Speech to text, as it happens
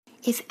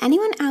If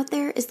anyone out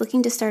there is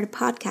looking to start a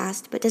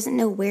podcast but doesn't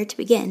know where to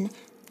begin,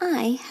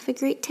 I have a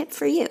great tip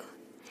for you.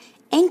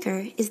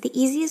 Anchor is the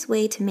easiest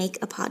way to make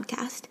a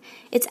podcast.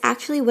 It's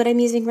actually what I'm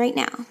using right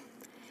now.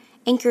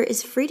 Anchor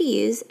is free to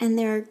use, and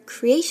there are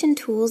creation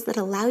tools that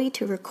allow you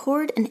to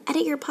record and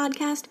edit your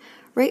podcast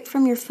right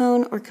from your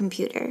phone or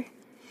computer.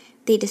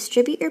 They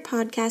distribute your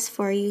podcast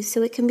for you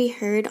so it can be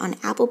heard on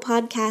Apple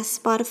Podcasts,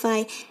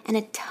 Spotify, and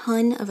a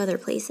ton of other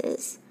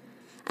places.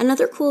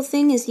 Another cool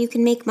thing is you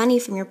can make money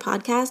from your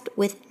podcast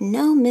with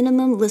no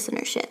minimum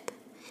listenership.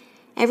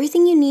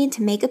 Everything you need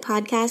to make a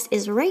podcast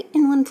is right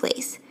in one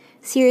place.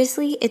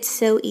 Seriously, it's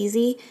so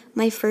easy.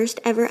 My first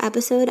ever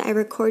episode I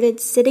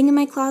recorded sitting in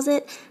my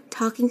closet,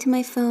 talking to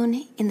my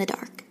phone in the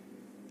dark.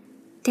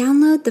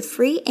 Download the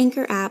free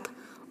Anchor app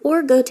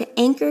or go to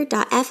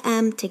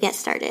anchor.fm to get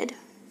started.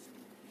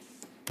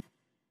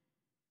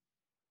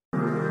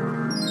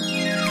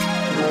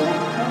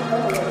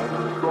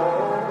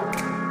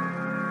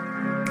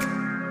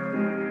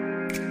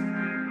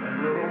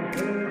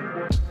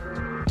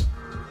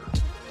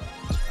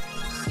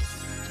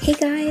 Hey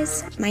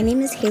guys, my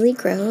name is Haley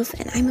Grove,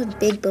 and I'm a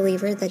big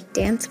believer that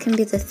dance can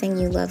be the thing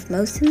you love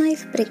most in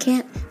life, but it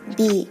can't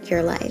be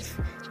your life.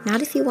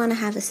 Not if you want to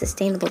have a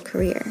sustainable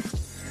career.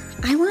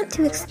 I want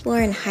to explore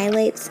and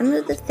highlight some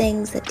of the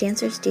things that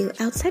dancers do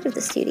outside of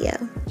the studio.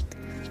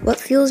 What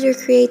fuels your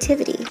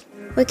creativity?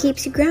 What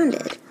keeps you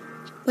grounded?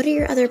 What are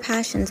your other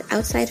passions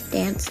outside of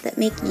dance that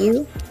make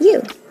you,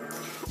 you?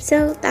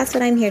 So that's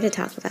what I'm here to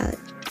talk about.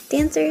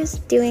 Dancers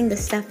doing the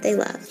stuff they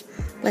love.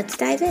 Let's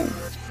dive in.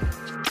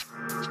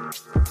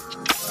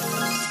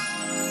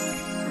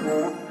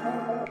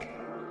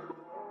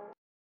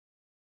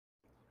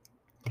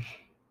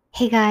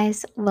 Hey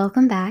guys,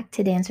 welcome back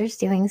to Dancers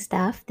Doing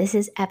Stuff. This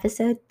is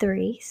episode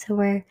 3, so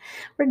we're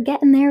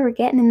getting there. We're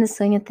getting in the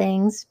swing of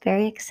things.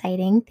 Very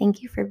exciting.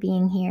 Thank you for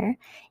being here.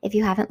 If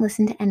you haven't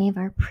listened to any of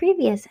our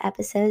previous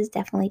episodes,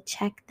 definitely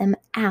check them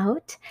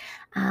out.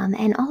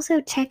 And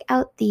also check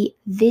out the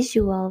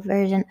visual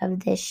version of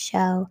this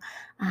show.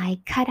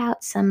 I cut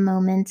out some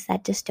moments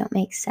that just don't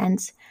make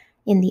sense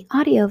in the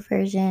audio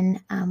version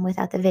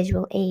without the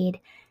visual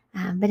aid.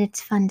 But it's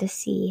fun to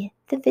see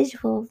the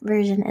visual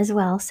version as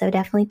well. So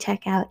definitely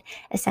check out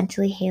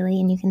Essentially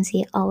Haley, and you can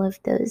see all of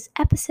those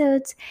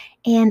episodes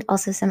and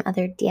also some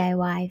other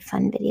DIY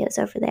fun videos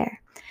over there.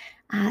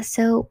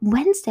 So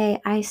Wednesday,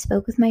 I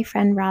spoke with my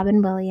friend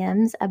Robyn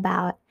Williams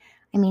about,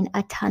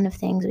 a ton of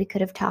things. We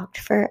could have talked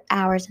for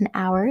hours and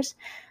hours,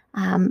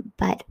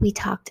 but we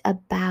talked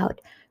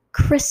about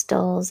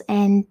crystals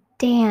and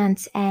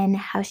dance and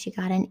how she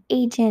got an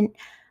agent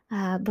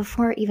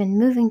before even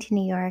moving to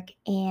New York,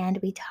 and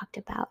we talked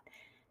about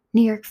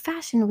New York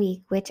Fashion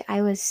Week, which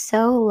I was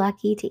so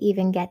lucky to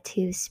even get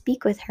to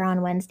speak with her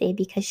on Wednesday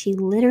because she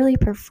literally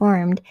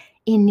performed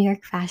in New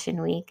York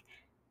Fashion Week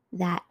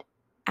that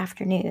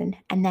afternoon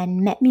and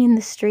then met me in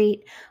the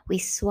street. We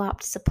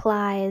swapped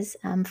supplies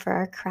for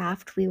our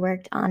craft. We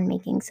worked on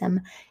making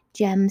some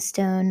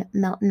gemstone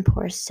melt and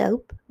pour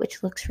soap,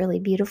 which looks really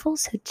beautiful,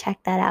 so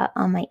check that out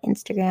on my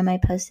Instagram. I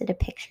posted a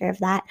picture of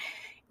that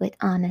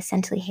on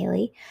Essentially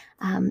Haley.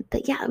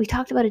 But yeah, we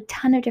talked about a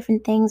ton of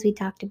different things. We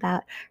talked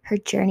about her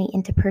journey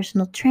into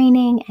personal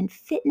training and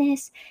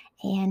fitness,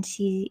 and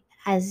she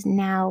is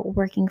now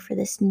working for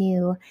this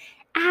new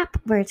app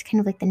where it's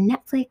kind of like the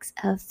Netflix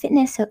of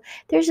fitness. So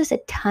there's just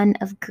a ton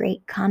of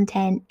great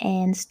content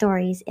and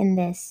stories in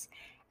this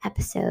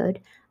episode.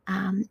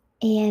 And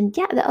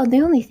yeah,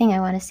 the only thing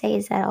I want to say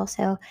is that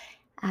also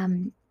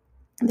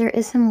there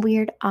is some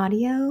weird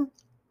audio.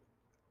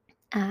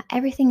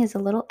 Everything is a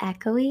little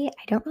echoey.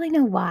 I don't really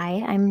know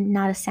why. I'm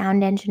not a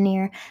sound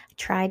engineer. I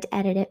tried to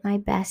edit it my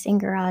best in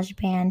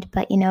GarageBand,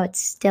 but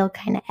it's still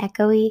kind of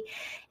echoey.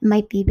 It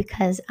might be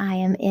because I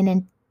am in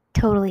a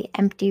totally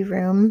empty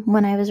room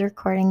when I was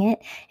recording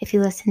it. If you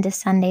listen to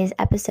Sunday's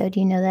episode,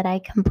 you know that I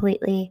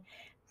completely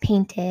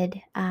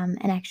painted an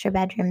extra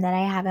bedroom that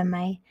I have in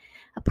my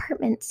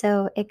apartment,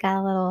 so it got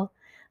a little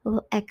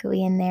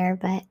echoey in there,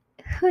 but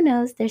who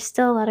knows? There's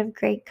still a lot of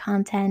great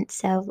content,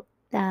 so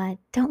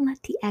don't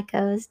let the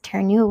echoes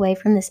turn you away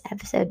from this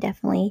episode.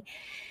 Definitely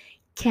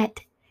get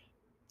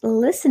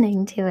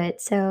listening to it.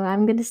 So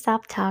I'm going to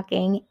stop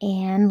talking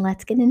and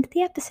let's get into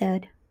the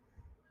episode.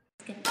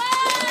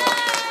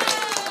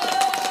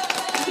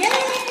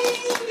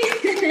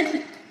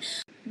 Yay!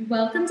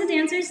 Welcome to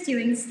Dancers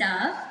Doing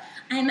Stuff.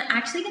 I'm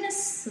actually going to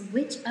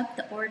switch up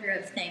the order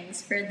of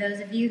things for those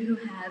of you who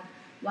have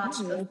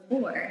watched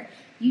before.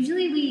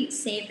 Usually we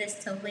save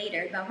this till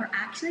later, but we're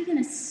actually going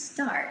to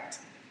start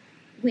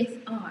with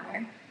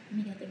let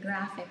me get the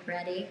graphic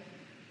ready.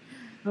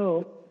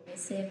 Oh. Let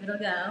me see if it'll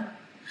go.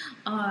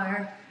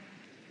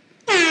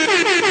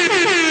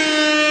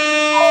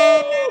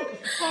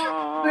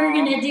 We're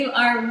going to do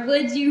our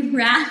Would You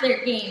Rather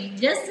game,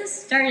 just to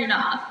start it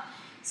off.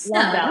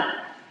 Love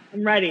that.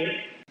 I'm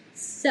ready.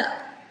 So,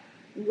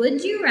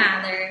 would you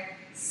rather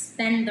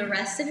spend the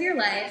rest of your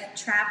life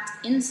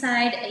trapped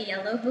inside a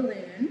yellow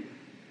balloon,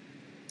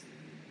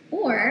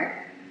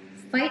 or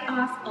fight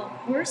off a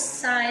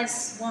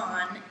horse-sized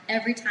swan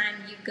every time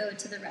you go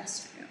to the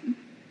restroom.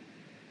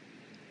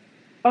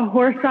 A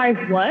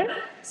horse-sized what?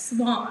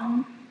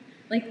 Swan.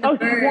 Like the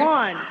bird.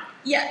 Swan.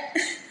 Yeah.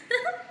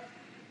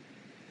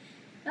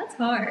 That's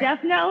hard.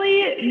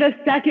 Definitely the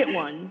second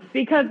one.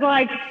 Because,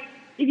 like,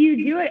 if you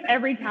do it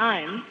every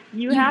time,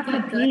 you have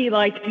to pee,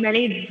 like,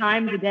 many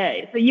times a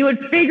day. So you would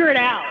figure it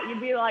out. You'd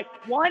be like,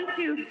 1,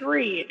 2,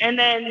 3, and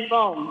then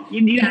boom,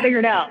 you'd figure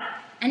it out.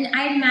 And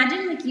I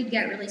imagine, like, you'd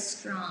get really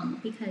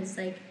strong because,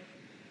 like,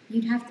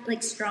 you'd have to,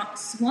 like,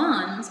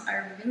 swans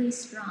are really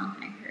strong,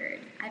 I heard.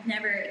 I've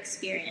never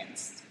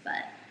experienced,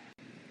 but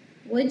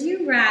would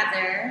you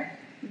rather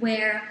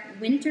wear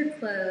winter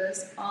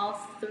clothes all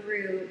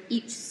through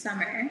each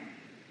summer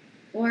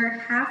or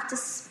have to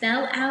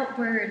spell out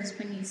words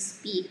when you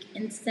speak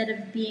instead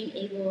of being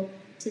able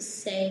to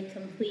say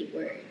complete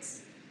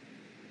words?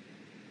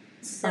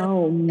 So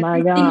oh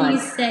my God.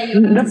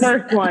 The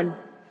first one.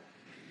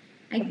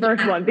 The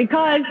first one.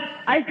 Because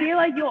I feel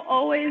like you'll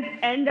always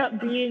end up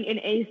being in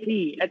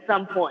AC at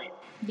some point.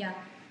 Yeah.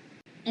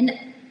 And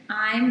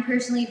I'm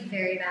personally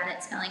very bad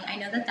at spelling. I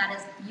know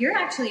you're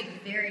actually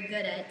very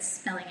good at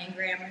spelling and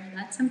grammar.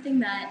 That's something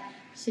that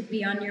should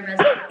be on your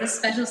resume, a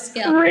special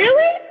skill.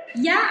 Really?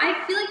 Yeah,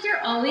 I feel like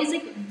you're always,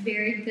 like,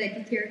 very good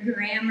with your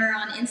grammar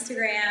on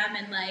Instagram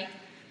and, like,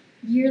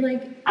 you're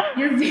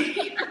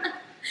very...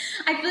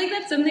 I feel like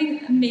that's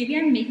something, maybe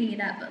I'm making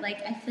it up, but,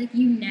 like, I feel like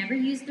you never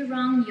use the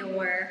wrong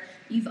your.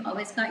 You've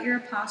always got your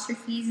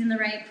apostrophes in the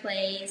right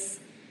place.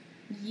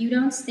 You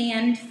don't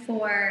stand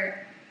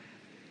for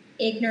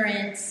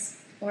ignorance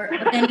or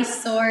of any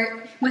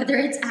sort, whether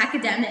it's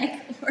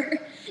academic or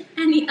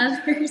any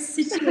other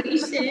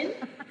situation.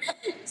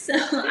 So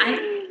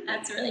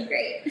that's really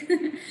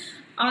great.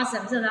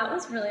 Awesome. So that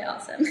was really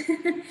awesome.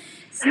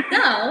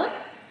 So,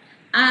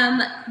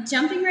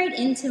 jumping right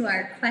into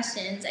our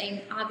questions,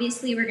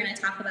 obviously we're going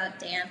to talk about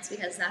dance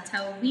because that's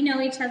how we know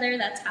each other.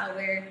 That's how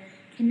we're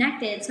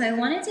connected. So I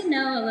wanted to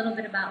know a little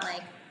bit about,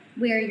 like,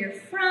 where you're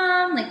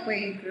from, like, where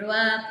you grew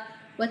up.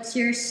 What's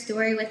your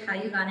story with how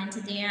you got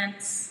into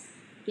dance?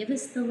 Bring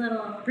us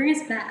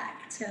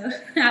back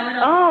to how it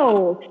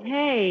all...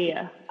 Okay.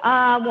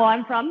 Well,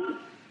 I'm from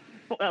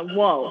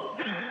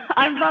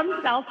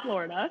South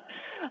Florida.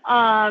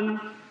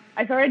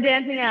 I started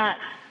dancing at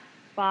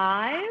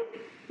 5.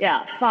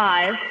 Yeah,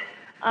 5.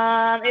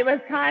 It was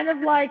kind of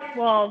like,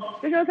 well,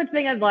 there's no such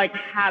thing as, like,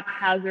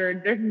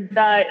 haphazard. There's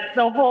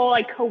the whole,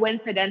 like,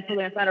 coincidental,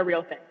 and it's not a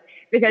real thing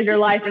because your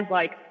life is,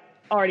 like,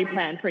 already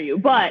planned for you.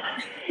 But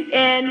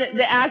in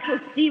the actual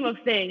scheme of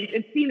things,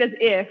 it seemed as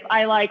if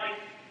I, like,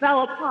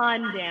 fell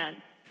upon dance.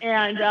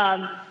 And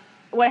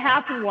what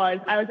happened was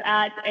I was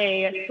at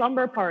a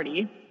slumber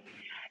party,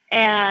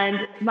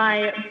 and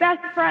my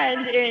best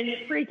friend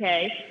in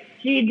pre-K,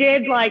 she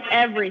did, like,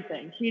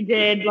 everything. She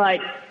did,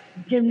 like,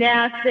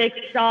 gymnastics,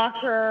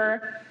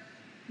 soccer,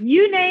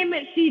 you name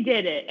it, she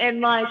did it. And,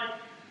 like,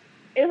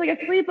 it was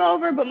like a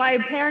sleepover, but my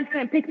parents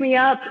couldn't pick me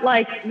up,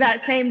 like,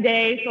 that same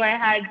day, so they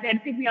had to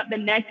pick me up the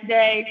next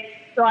day.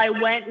 So I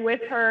went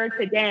with her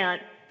to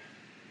dance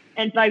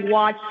and, like,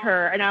 watched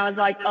her, and I was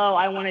like, oh,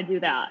 I want to do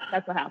that.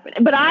 That's what happened.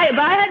 But I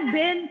had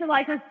been to,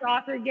 like, her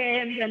soccer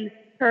games and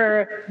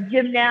her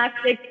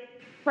gymnastics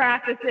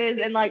practices,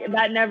 and, like,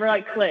 that never,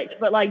 like, clicked,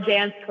 but, like,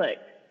 dance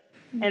clicked.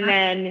 And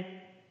then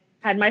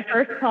had my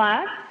first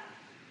class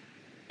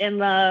in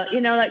the,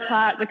 that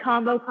class, the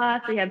combo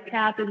class, where you have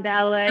tap and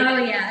ballet. Oh,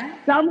 yeah.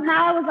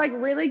 Somehow I was, like,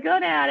 really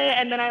good at it,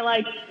 and then I,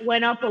 like,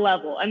 went up a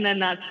level, and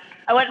then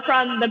I went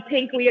from the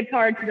pink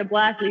leotard to the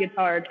black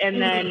leotard,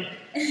 and then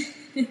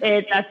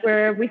that's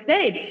where we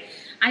stayed.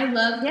 I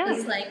love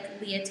this, like,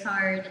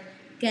 leotard.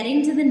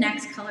 Getting to the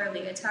next color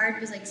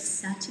leotard was, like,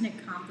 such an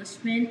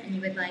accomplishment, and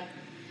you would, like,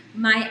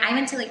 I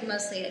went to, like,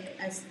 mostly, like,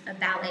 a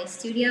ballet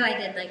studio.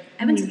 I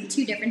went to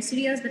 2 different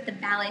studios, but the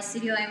ballet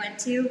studio I went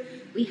to,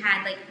 we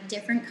had, like,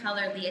 different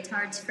color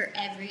leotards for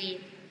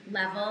every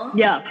level.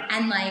 Yeah.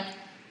 And, like,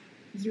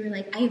 you were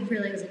like, I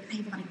really was like,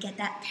 I want to get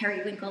that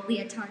periwinkle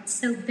leotard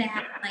so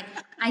bad. Like,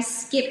 I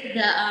skipped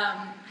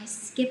a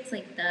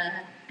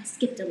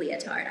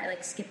leotard. I,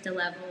 like, skipped a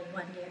level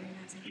one year, and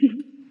I was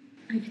like,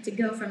 I get to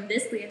go from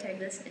this leotard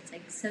to this. It's,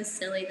 like, so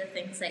silly, the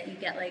things that you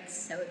get, like,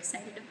 so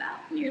excited about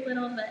when you're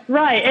little. But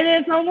right, and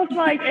it's almost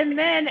like, and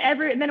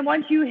then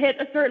once you hit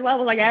a certain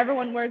level, like,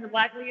 everyone wears a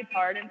black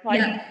leotard, and it's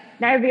like,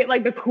 now you get,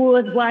 like, the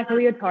coolest black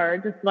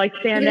leotard, just, like,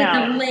 stand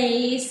out. The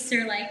lace,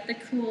 or, like, the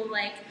cool,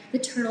 like, the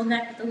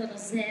turtleneck with the little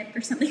zip or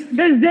something.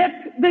 The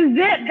zip,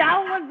 that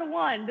one was the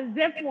one, the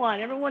zip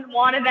one. Everyone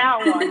wanted that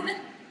one.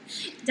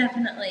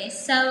 Definitely.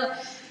 So,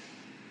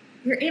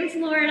 you're in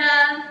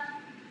Florida.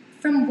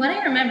 From what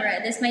I remember,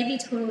 this might be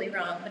totally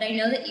wrong, but I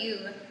know that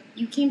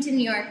you came to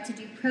New York to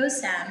do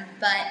pro-sem,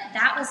 but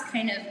that was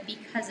kind of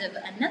because of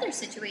another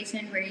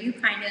situation where you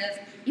had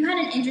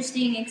an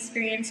interesting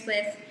experience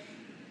with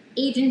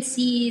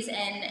agencies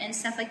and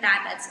stuff like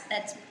that.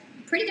 That's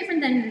pretty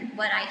different than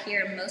what I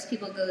hear most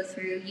people go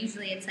through.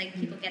 Usually it's like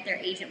people get their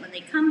agent when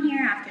they come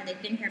here after they've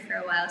been here for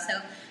a while. So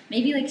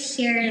maybe like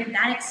share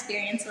that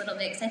experience a little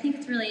bit, because I think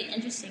it's really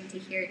interesting to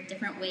hear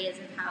different ways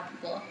of how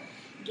people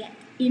get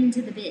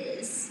into the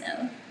biz. So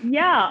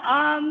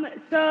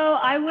so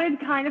I would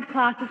kind of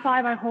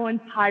classify my whole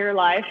entire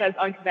life as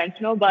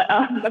unconventional, but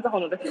that's a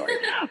whole other story.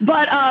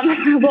 But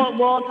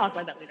we'll talk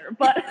about that later.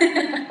 But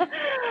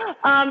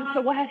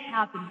so what had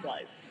happened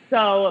was,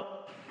 so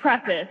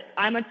preface,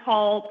 I'm a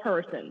tall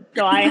person,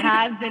 so I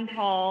have been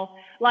tall.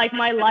 Like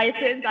my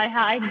license,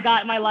 I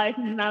got my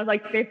license when I was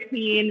like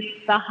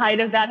 15. The height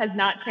of that has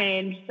not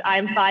changed.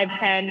 I'm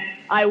 5'10".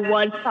 I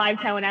was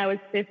 5'10" when I was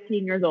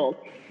 15 years old.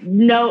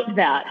 Note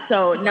that.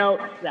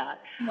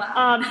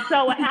 Wow.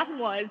 So what happened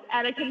was,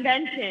 at a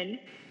convention,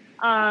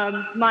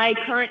 my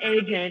current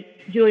agent,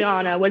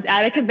 Juliana, was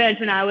at a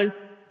convention. I was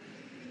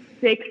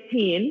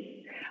 16.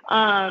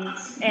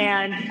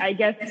 And I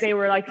guess they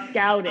were like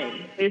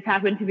scouting. They just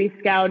happened to be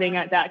scouting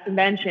at that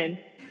convention.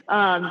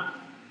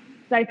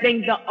 So I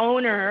think the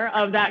owner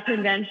of that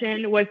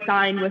convention was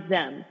signed with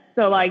them.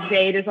 So like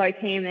they just like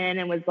came in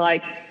and was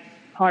like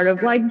part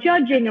of like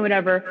judging or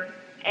whatever.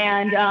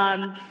 And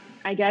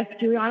I guess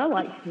Juliana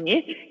liked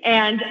me.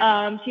 And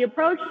she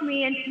approached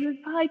me and she was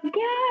like,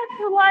 yeah,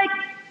 so like,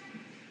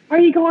 are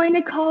you going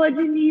to college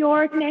in New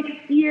York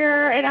next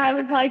year? And I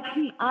was like,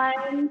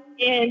 I'm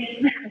in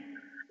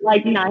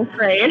like ninth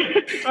grade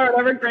or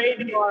whatever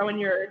grade you are when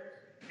you're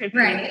 15.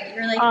 Right,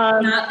 you're like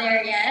not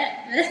there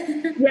yet.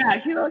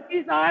 Yeah, she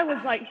thought I was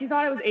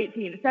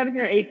 18,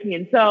 17 or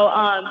 18. So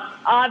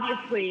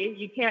obviously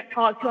you can't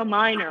talk to a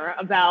minor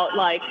about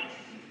like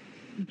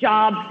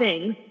job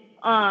things.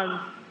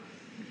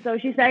 So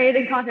she stayed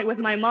in contact with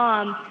my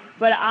mom,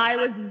 but I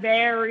was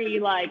very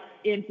like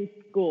into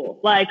school.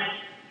 Like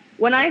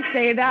when I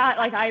say that,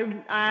 like I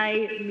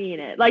mean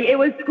it. Like it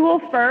was school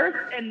first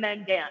and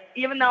then dance.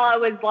 Even though I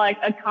was like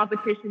a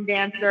competition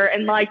dancer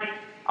and like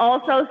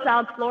also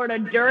South Florida,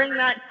 during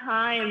that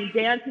time,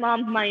 Dance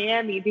Moms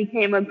Miami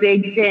became a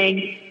big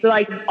thing. So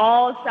like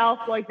all South,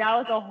 like that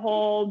was a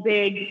whole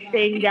big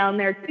thing down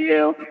there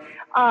too.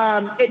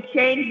 It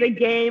changed the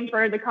game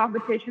for the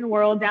competition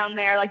world down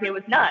there. Like it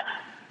was nuts.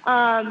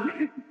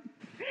 Don't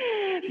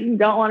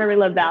want to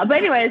relive that. But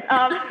anyways,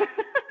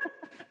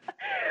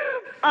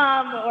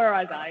 where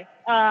was I?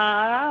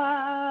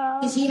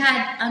 Because you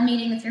had a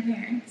meeting with your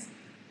parents.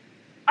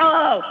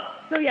 I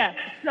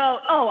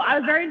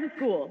was very into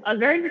school.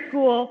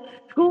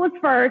 School was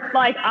first.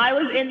 Like I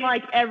was in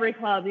like every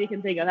club you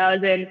can think of. I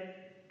was in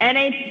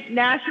NH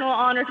National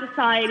Honor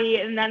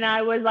Society, and then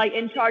I was like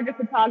in charge of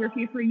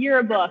photography for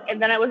Yearbook,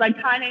 and then I was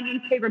like kind of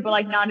newspaper, but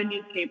like not a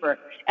newspaper.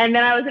 And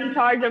then I was in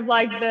charge of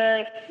like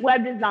the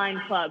web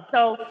design club.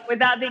 So with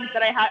that being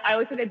said, I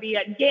always had to be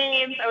at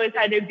games. I always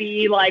had to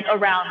be like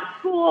around the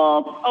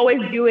school,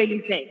 always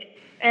doing things.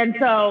 And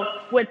so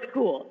with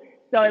school.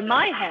 So in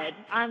my head,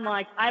 I'm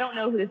like, I don't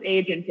know who this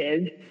agent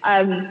is.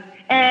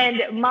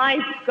 And my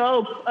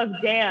scope of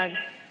dance,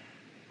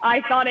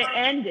 I thought it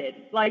ended.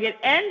 Like it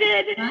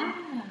ended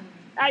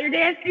at your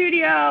dance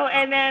studio,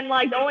 and then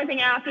like the only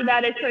thing after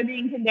that is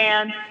Soybean can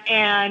dance,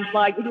 and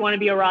like if you want to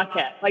be a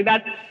rockette. Like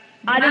that's,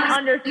 I didn't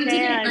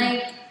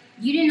understand.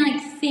 You didn't like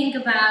think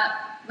about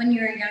when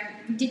you were young.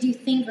 Did you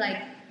think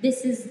like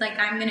this is like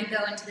I'm gonna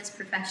go into this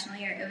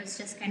professionally, or it was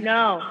just kind of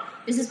no?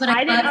 This is what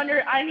I didn't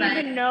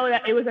even know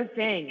that it was a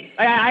thing.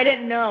 I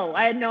didn't know.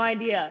 I had no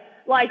idea.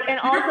 Like, and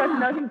also it's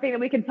another thing that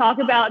we can talk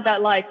about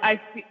that like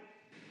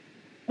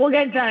we'll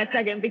get into that in a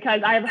second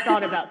because I have a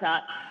thought about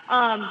that.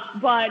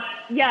 But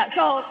yeah,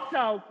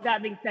 so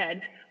that being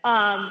said,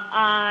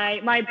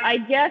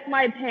 I guess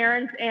my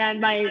parents and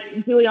my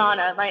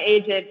Juliana, my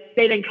agent,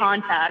 stayed in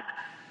contact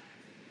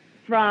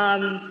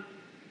from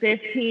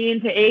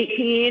 15 to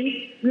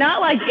 18.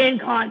 Not like in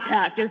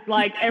contact, just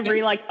like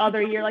every like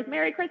other year, like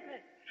Merry Christmas.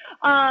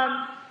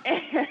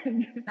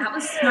 And that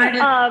was smart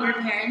of your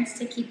parents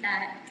to keep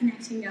that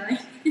connection going.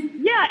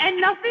 Yeah,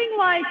 and nothing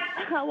like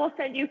we'll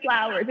send you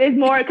flowers. It's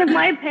more because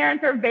my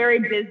parents are very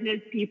business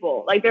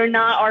people. Like they're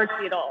not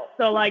artsy at all.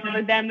 So like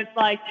for them, it's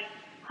like,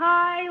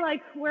 hi,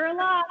 like we're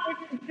alive,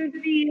 it's good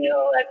to see you,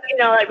 like, you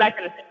know, like that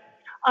kind of thing.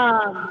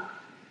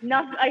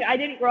 Nothing. I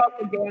didn't grow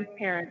up with dance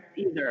parents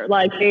either.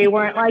 Like they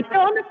weren't like, go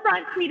on the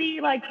front,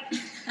 sweetie. Like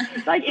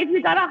if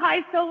you got a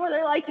high silver,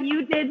 they're like,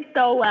 you did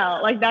so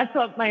well. Like that's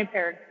what my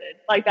parents did.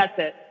 Like that's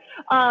it.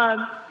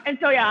 And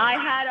so yeah, I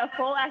had a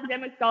full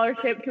academic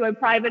scholarship to a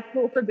private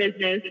school for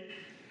business.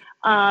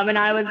 And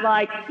I was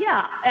like,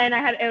 yeah, and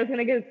I was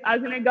gonna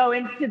go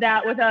into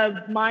that with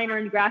a minor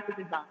in graphic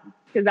design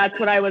because that's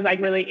what I was like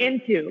really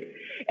into.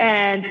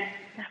 And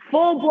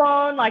full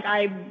blown, like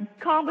I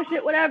accomplished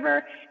it,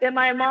 whatever. Then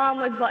my mom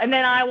was like, and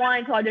then I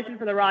wanted to audition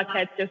for the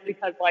Rockettes just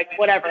because, like,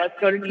 whatever, let's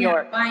go to New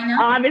York. Why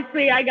not?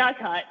 Obviously, I got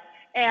cut.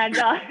 And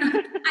I feel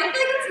like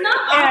it's not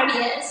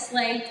obvious.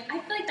 Like I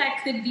feel like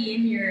that could be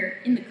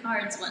in the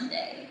cards one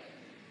day.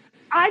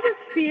 I just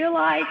feel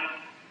like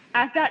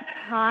at that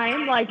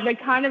time, like the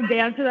kind of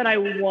dancer that I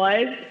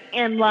was,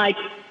 and like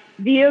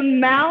the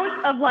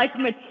amount of like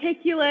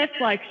meticulous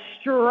like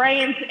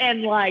strength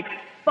and like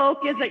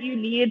focus that you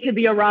need to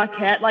be a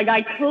Rockette, like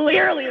I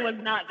clearly was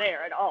not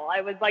there at all.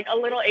 I was like a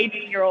little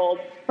 18-year-old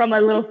from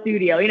a little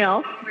studio, you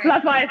know? So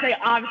that's why I say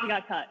obviously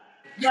got cut.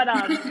 But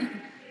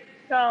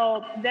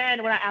so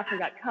then when I after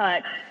got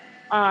cut,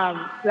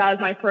 so that was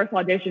my first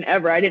audition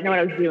ever. I didn't know what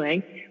I was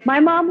doing. My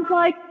mom was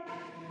like,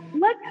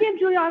 let's give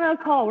Juliana a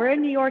call. We're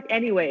in New York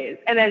anyways.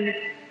 And then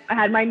I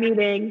had my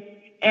meeting,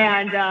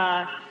 and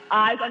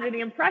I was under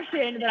the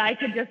impression that I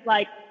could just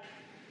like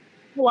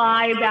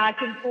fly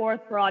back and forth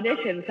for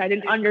auditions. I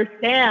didn't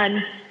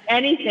understand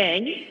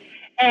anything.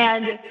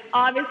 And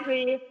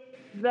obviously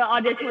the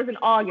audition was in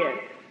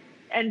August.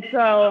 And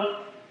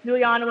so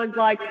Juliana was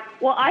like,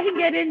 well, I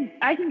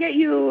can get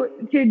you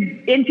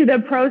into the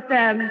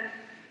pro-sem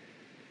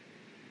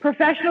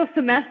professional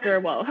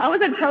semester. Whoa, how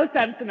is it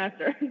pro-sem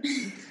semester?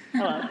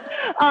 Hello.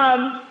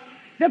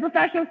 The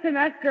professional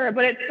semester,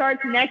 but it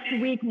starts next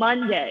week,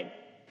 Monday.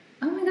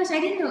 Oh my gosh, I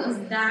didn't know it was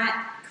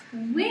that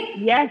quick.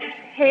 Yes,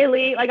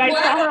 Haley. Like I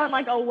saw her on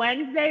like a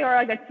Wednesday or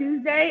like a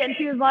Tuesday, and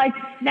she was like,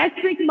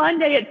 next week,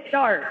 Monday, it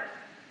starts.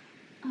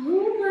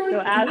 Oh my God. So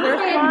as we're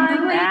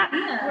flying back,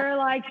 we're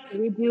like, should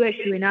we do it?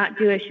 Should we not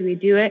do it? Should we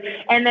do it?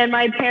 And then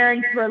my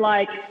parents were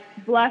like,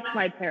 bless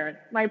my parents.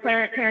 My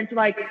parents were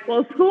like,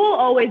 well, school will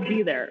always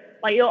be there.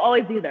 Like, you'll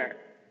always be there.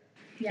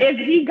 Yeah. If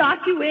he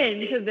got you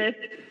into this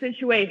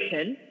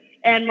situation,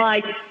 and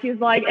like, she's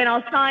like, and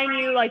I'll sign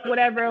you, like,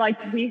 whatever, like,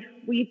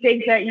 we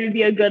think that you'd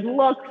be a good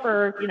look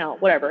for, you know,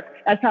 whatever.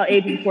 That's how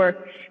agents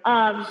work.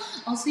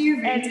 Also,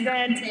 you're very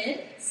talented,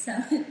 so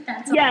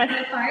that's a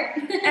good part.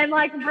 And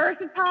like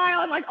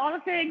versatile and like all the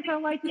things. So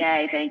I'm like,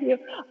 yay, thank you.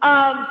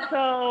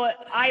 So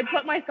I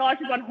put my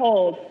scholarship on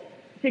hold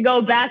to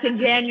go back in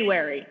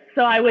January.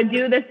 So I would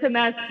do this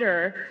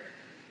semester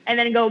and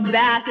then go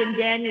back in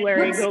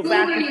January. What go school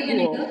back were to you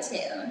school. Going to go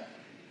to?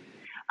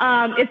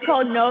 It's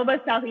called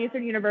Nova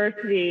Southeastern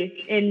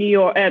University in New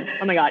York.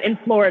 Oh my God, in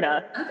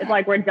Florida. Okay. It's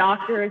like where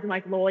doctors and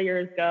like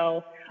lawyers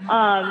go.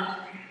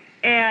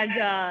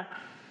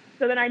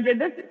 So then I did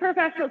this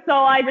professional. So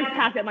I just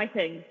packed up my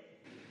things,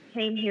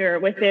 came here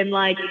within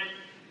like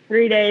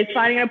 3 days.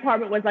 Finding an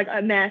apartment was like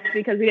a mess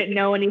because we didn't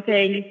know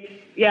anything.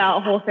 Yeah, a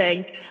whole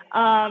thing.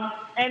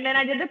 And then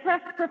I did the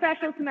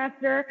professional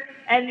semester,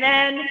 and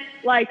then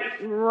like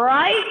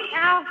right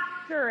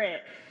after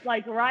it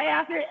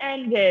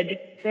ended,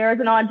 there was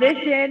an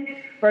audition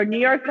for New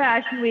York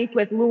Fashion Week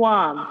with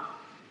Luam.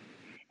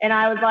 And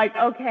I was like,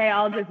 okay,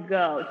 I'll just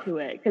go to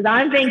it. Because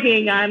I'm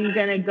thinking I'm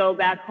going to go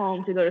back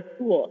home to go to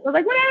school. So I was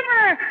like,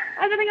 whatever.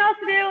 I have nothing else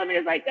to do. Let me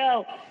just like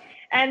go.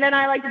 And then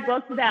I like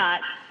booked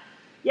that.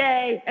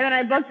 Yay. And then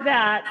I booked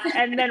that.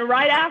 And then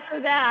right after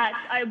that,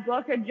 I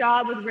booked a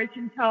job with Rich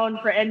and Tone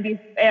for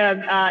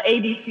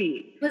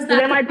ABC. Was that so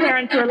then my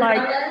parents were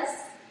like,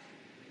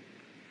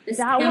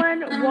 that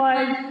one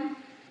was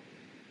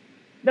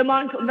the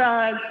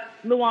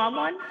Luam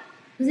one.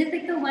 Was it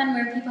like the one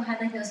where people had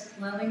like those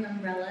flowing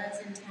umbrellas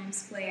in Times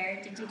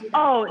Square? Did you do that?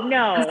 Oh,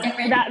 no.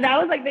 That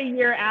was like the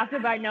year after,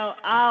 but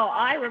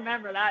I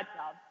remember that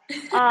job.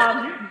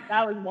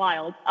 That was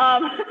wild.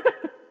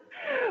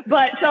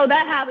 But so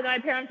that happened, and my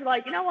parents were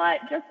like, you know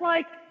what, just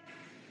like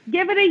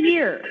give it a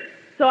year.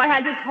 So I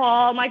had to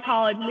call my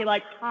college and be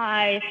like,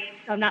 hi,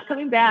 I'm not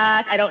coming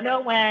back. I don't know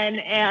when.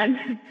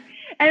 And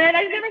then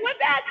I never went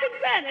back since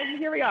then, and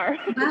here we are.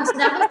 Wow, so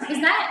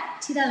was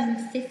that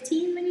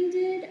 2015 when you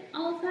did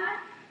all of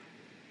that?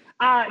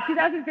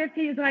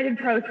 2015 is when I did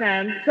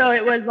pro-sem, so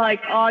it was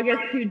like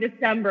August to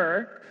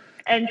December.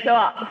 And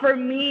so for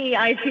me,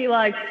 I feel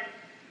like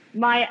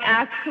my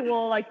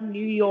actual like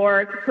New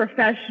York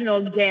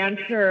professional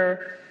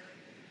dancer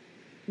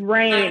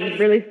reign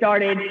really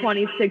started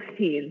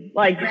 2016,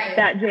 like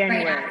that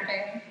January.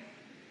 Right.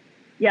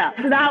 Yeah,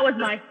 so that was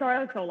my story.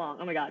 That was so long.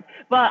 Oh my God.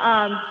 But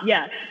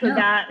yes, so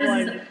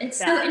it's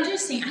so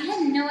interesting. I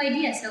had no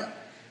idea. So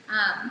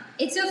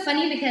it's so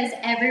funny because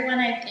everyone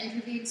I've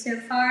interviewed so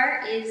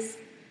far is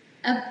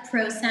a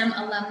pro-sem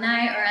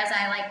alumni, or as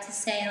I like to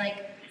say,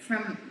 like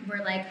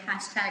we're like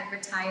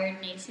 #retired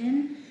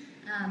nation,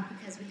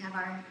 because we have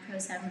our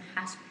pro-sem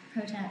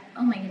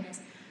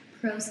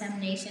pro-sem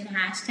nation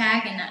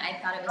hashtag, and I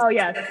thought it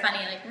was super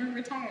funny, like we're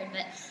retired,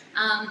 but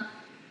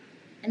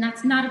and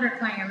that's not a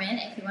requirement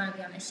if you want to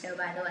be on the show,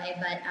 by the way.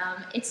 But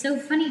it's so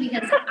funny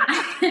because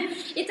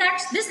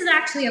this is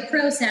actually a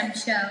pro-sem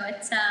show.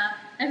 It's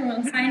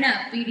everyone sign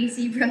up,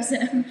 BDC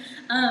pro-sem.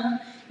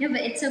 No,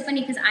 but it's so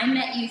funny because I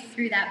met you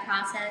through that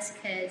process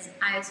because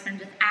I was friends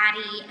with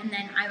Addie, and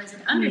then I was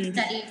an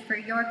understudy for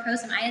your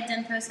pro-sem. I had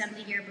done pro-sem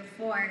the year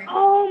before.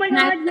 Oh my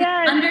God,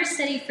 yes!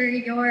 Understudy for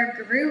your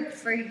group.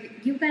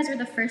 You guys were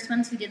the first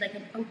ones who did like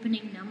an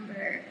opening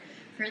number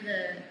for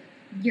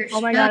your show.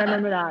 Oh my God, I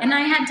remember that. And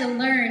I had to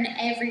learn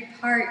every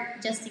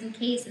part just in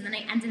case, and then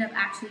I ended up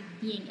actually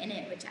being in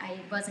it, which I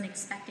wasn't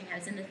expecting. I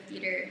was in the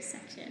theater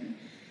section,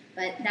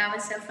 but that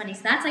was so funny.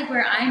 So that's like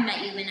where I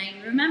met you, and I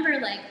remember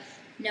like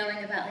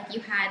knowing about like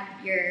you had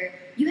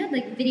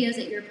like videos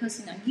that you were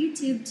posting on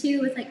YouTube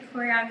too with like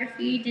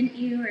choreography, didn't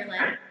you? Or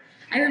like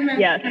I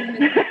remember. Yes.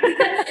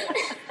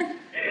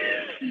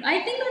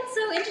 I think that's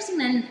so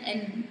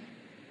interesting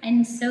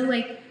and so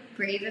like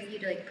brave of you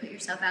to like put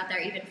yourself out there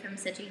even from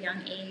such a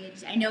young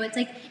age. I know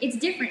it's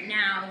different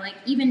now, like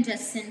even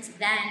just since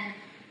then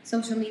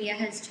social media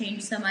has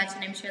changed so much,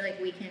 and I'm sure like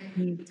we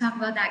can talk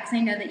about that because I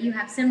know that you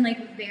have some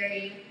like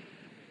very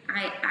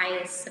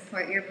I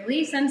support your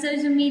beliefs on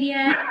social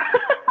media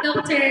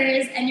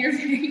filters, and you're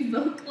very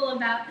vocal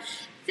about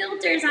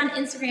filters on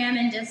Instagram.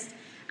 And just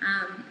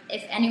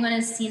if anyone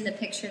has seen the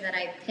picture that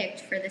I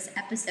picked for this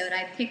episode,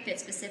 I picked it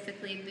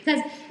specifically because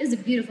it was a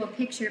beautiful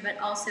picture, but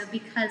also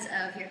because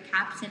of your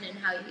caption and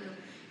how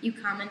you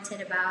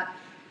commented about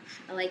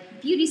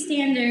like beauty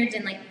standards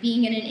and like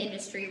being in an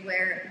industry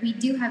where we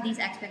do have these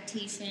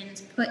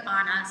expectations put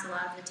on us a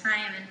lot of the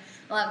time, and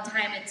a lot of the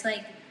time it's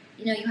like,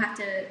 you know, you have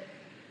to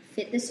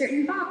fit this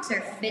certain box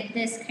or fit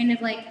this kind of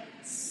like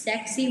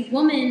sexy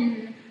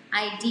woman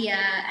idea,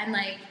 and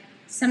like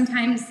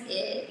sometimes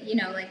you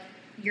know, like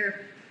you're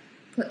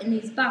put in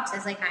these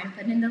boxes, like I'm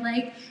put in the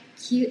like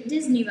cute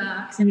Disney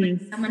box, and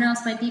like someone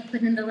else might be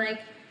put in the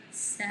like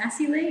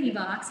sassy lady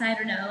box, I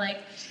don't know, like,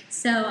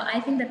 so I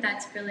think that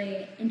that's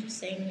really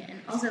interesting, and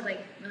also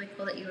like really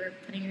cool that you were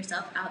putting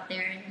yourself out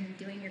there and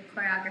doing your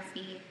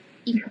choreography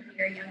even when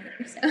you're younger,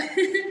 so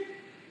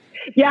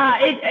yeah,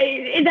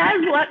 that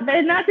is what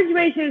in that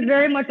situation is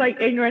very much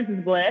like ignorance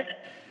is bliss.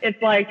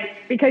 It's like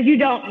because you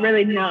don't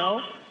really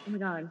know. Oh my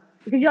god,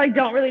 because you like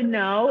don't really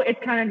know.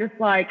 It's kind of just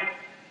like, oh,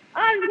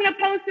 I'm just gonna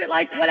post it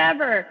like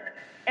whatever,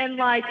 and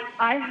like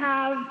I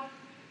have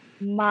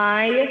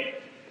my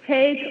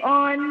take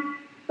on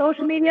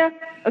social media.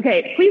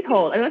 Okay, please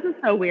hold. I know this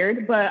is so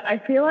weird, but I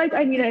feel like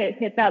I need to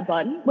hit that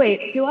button.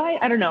 Wait, do I?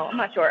 I don't know. I'm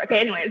not sure. Okay,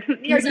 anyways, New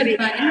York City.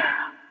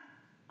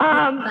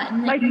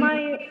 Like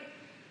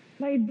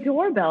my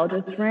doorbell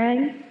just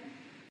rang.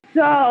 So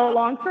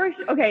long story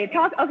short,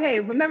 okay,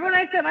 remember when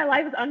I said my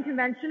life is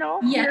unconventional?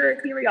 Yeah.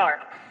 Here we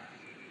are.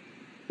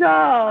 So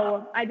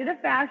I did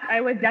I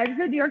did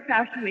the New York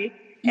Fashion Week.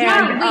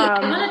 Yeah, and, wait,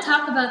 I want to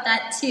talk about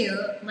that too.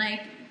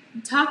 Like,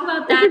 talk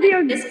about that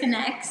and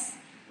disconnects.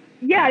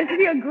 Yeah, this would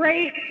be a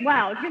great,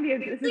 wow,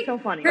 this is so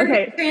funny.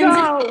 Okay,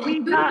 so we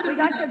got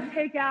to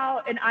pick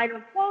out an item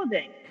of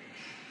clothing.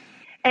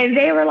 And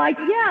they were like,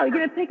 yeah, we're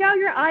going to pick out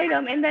your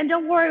item, and then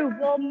don't worry,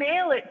 we'll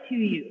mail it to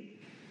you.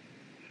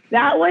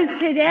 That was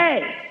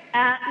today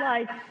at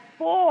like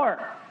 4.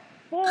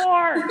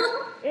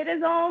 It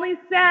is only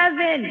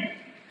 7.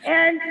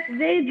 And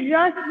they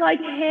just like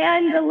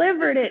hand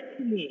delivered it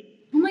to me.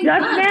 Oh my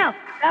just God. Now.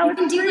 That you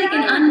can do like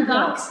an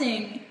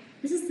unboxing. Ago.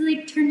 This is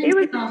like turned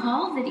into a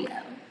haul video.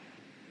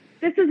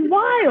 This is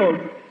wild.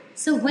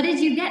 So what did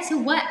you get?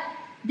 So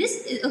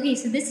this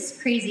is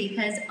crazy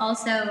because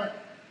also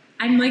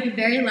I'm like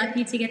very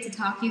lucky to get to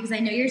talk to you because I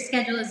know your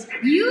schedule is,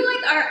 I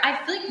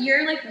feel like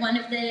you're like one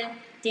of the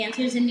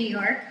dancers in New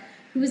York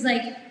who is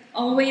like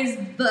always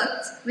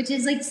booked, which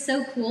is like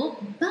so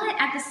cool. But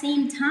at the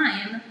same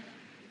time,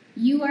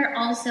 you are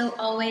also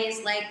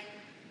always like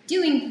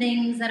doing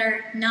things that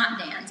are not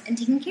dance and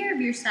taking care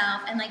of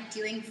yourself and like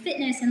doing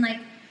fitness and like,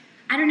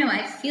 I don't know,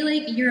 I feel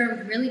like you're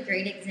a really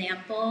great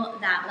example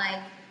that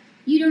like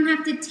you don't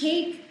have to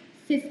take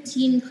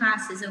 15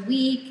 classes a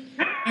week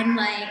and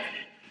like,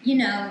 you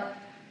know,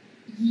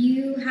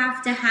 you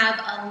have to have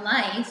a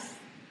life.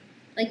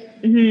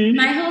 Like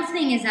my whole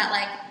thing is that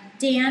like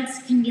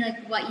dance can be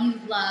like what you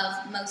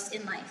love most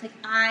in life. Like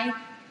I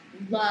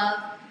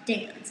love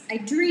dance. I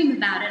dream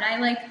about it. I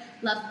like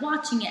love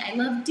watching it. I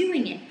love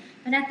doing it.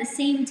 But at the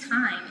same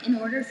time, in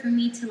order for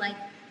me to like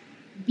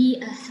be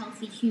a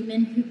healthy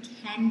human who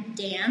can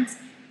dance,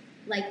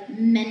 like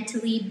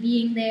mentally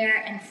being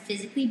there and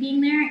physically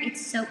being there,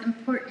 it's so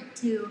important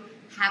to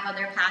have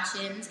other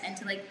passions and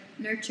to like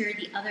nurture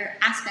the other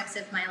aspects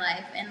of my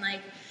life. And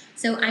like,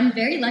 so I'm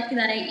very lucky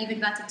that I even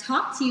got to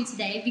talk to you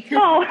today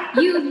because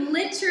you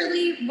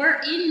literally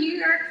were in New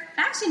York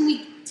Fashion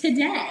Week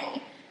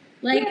today.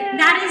 Like,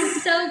 that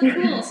is so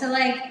cool. So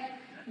like,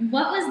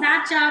 what was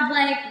that job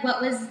like?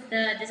 What was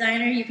the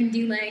designer? You can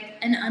do like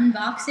an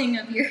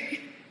unboxing of your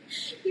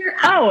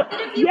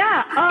outfit.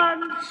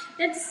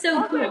 That's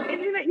so cool. It's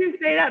interesting that you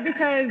say that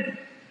because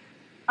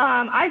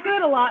I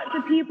said a lot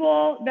to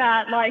people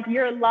that like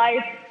your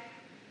life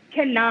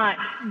cannot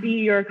be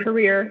your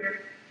career.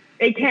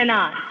 It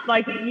cannot.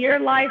 Like your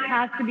life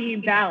has to be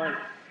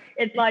balanced.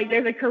 It's like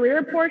there's a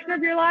career portion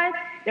of your life,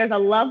 there's a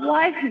love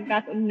life,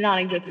 that's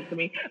non-existent to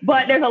me,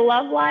 but there's a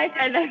love life,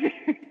 and then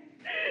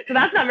so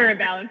that's not very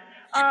balanced.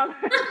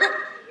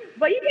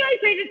 But you can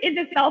like change it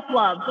into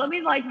self-love. So let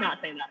me like not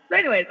say that. So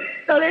anyways,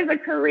 so there's a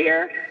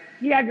career,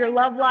 you have your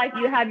love life,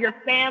 you have your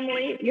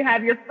family, you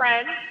have your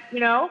friends, you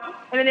know?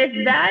 And then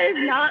if that is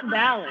not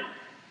balanced,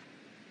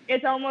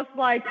 it's almost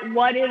like,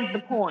 what is the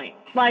point?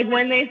 Like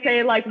when they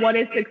say like, what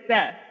is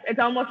success? It's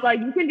almost like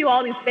you can do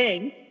all these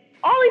things.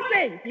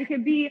 You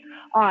could be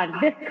on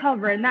this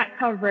cover and that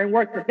cover and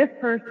work with this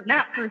person,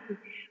 that person.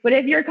 But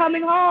if you're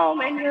coming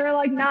home and you're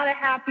like not a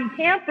happy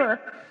camper,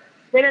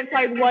 then it's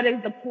like, what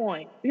is the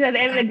point? Because at the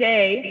end of the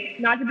day,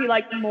 not to be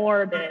like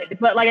morbid,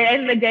 but like at the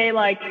end of the day,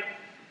 like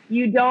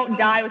you don't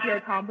die with your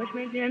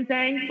accomplishments, you know what I'm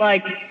saying?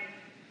 Like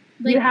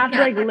you have to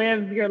like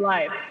live your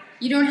life.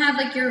 You don't have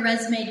like your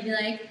resume to be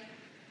like,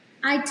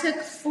 I took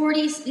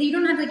 40, you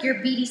don't have like your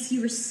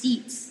BDC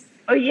receipts.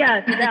 Oh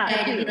yes,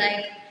 that to be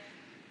like,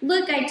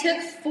 look, I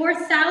took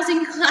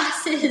 4,000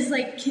 classes,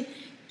 like,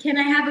 can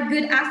I have a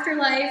good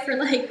afterlife, or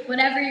like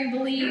whatever you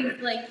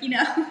believe, like, you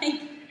know,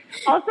 like.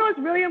 Also, it's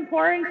really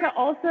important to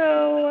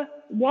also,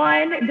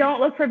 one, don't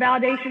look for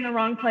validation in the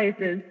wrong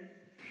places.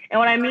 And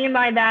what I mean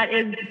by that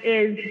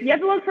is you have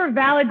to look for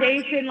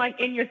validation like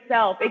in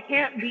yourself. It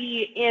can't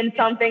be in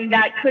something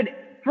that could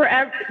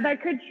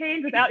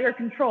change without your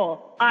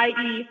control,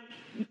 i.e.,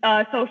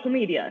 social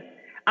media,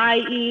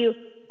 i.e.,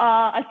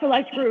 a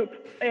select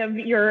group of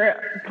your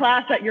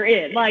class that you're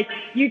in. Like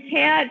you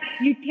can't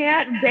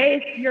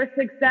base your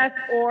success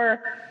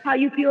or how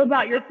you feel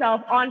about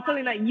yourself on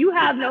something that you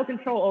have no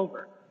control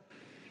over.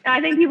 And I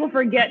think people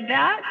forget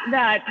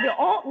that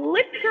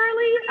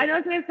literally, I know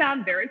it's going to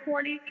sound very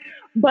corny,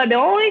 but the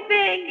only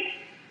thing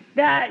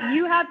that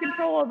you have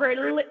control over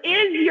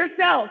is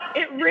yourself.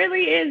 It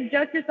really is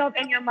just yourself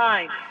and your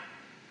mind.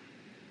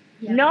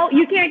 Yeah. No,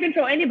 you can't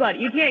control anybody.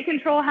 You can't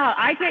control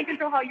I can't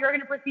control how you're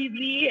going to perceive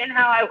me and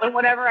and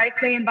whatever I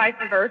say and vice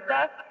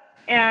versa.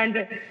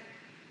 And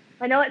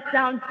I know it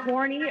sounds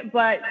corny,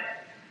 but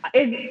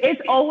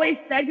it's always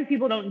said because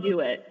people don't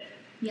do it.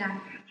 Yeah.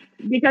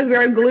 Because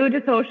we're glued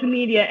to social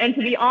media. And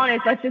to be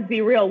honest, let's just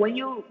be real. When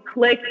you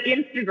click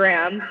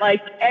Instagram,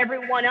 like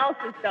everyone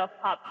else's stuff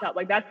pops up.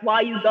 Like that's why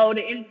you go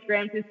to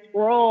Instagram, to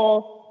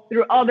scroll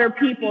through other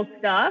people's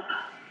stuff.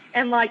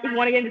 And like, if you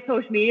want to get into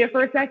social media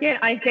for a second,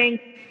 I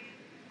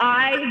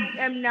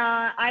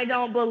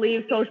don't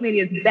believe social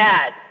media is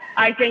bad.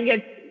 I think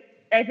it's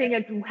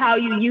how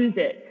you use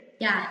it.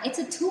 Yeah, it's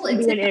a tool.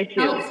 It's a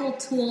helpful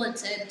tool.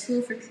 It's a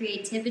tool for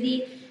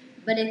creativity,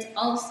 but it's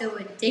also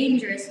a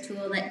dangerous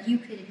tool that you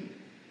could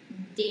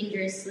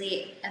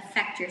dangerously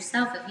affect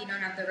yourself if you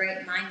don't have the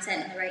right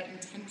mindset and the right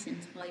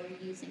intentions while you're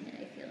using it,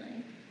 I feel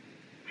like.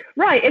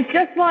 Right. It's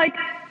just like,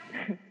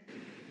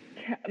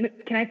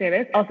 can I say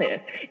this? I'll say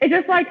this. It's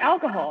just like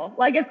alcohol.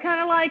 Like, it's kind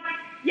of like,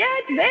 yeah,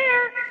 it's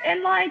there.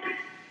 And like,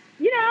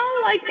 you know,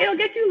 like it'll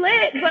get you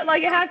lit, but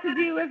like it has to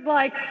do with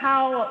like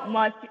how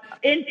much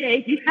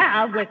intake you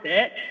have with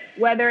it,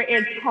 whether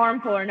it's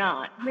harmful or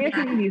not. I mean, I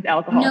shouldn't use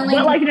alcohol,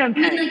 but like, you know what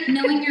I'm saying? Like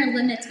knowing your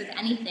limits with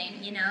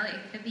anything, you know, it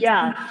could be.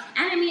 Yeah.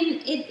 And I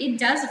mean, it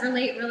does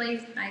relate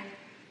really, I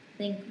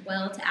think,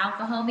 well to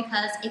alcohol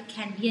because it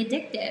can be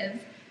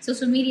addictive.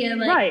 Social media,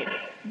 like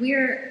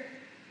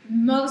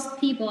most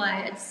people,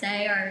 I would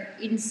say, are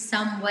in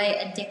some way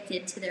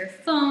addicted to their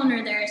phone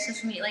or their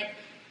social media, like.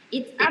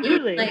 It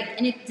is like,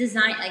 and it's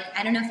designed like,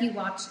 I don't know if you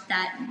watched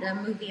the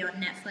movie on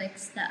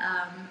Netflix,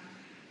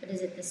 what is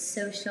it, The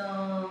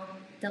Social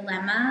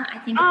Dilemma, I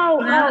think.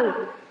 Oh,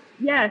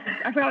 yes,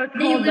 I forgot what it's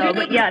called though,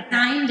 but yes. They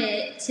designed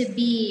it to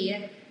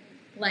be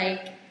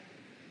like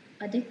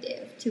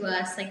addictive to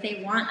us, like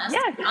they want us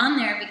to be on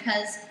there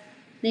because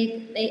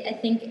they I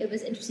think it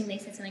was interesting. They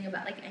said something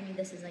about like, I mean,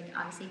 this is like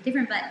obviously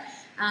different, but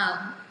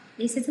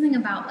they said something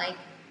about like,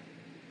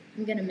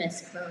 I'm gonna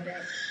misquote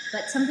it,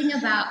 but something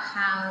about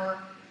how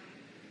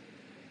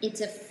it's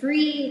a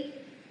free,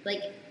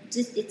 like,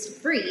 just, it's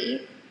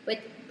free, but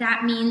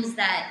that means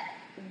that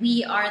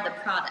we are the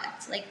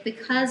product. Like,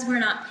 because we're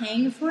not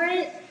paying for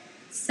it,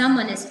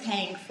 someone is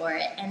paying for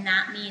it, and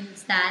that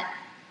means that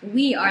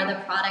we are the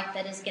product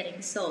that is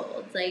getting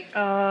sold. Like,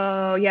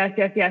 oh, yes.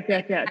 That kind of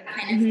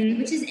thing,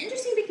 which is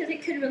interesting because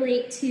it could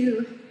relate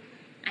to,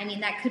 I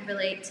mean, that could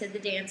relate to the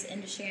dance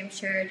industry, I'm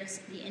sure,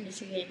 just the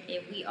industry,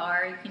 if we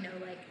are, you know,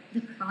 like, the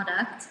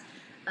product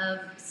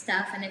of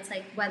stuff, and it's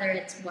like whether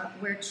it's what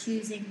we're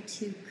choosing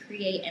to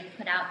create and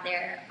put out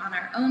there on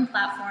our own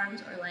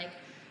platforms or like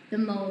the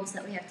molds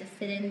that we have to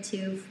fit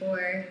into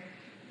for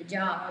the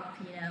job,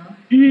 you know.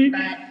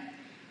 But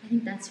I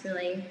think that's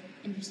really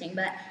interesting.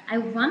 But I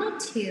wanted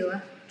to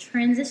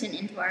transition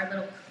into our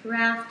little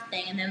craft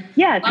thing, and then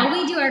while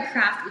we do our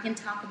craft, we can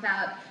talk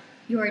about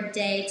your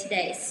day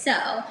today.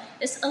 So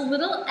just a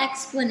little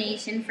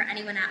explanation for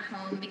anyone at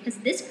home, because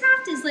this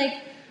craft is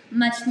like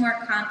much more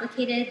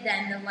complicated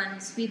than the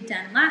ones we've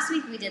done last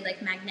week. We did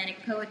like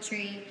magnetic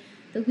poetry.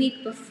 The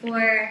week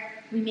before,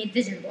 we made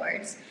vision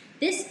boards.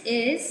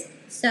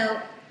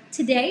 So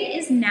today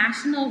is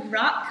National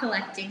Rock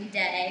Collecting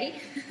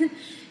Day.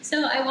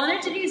 So I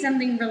wanted to do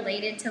something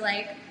related to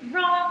like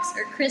rocks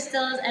or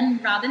crystals,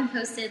 and Robyn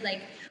posted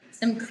like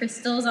some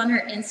crystals on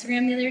her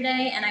Instagram the other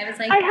day, and I was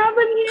like, I have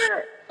them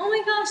here. Oh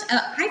my gosh,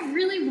 I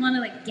really want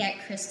to like get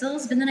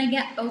crystals, but then I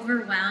get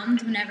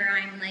overwhelmed whenever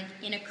I'm like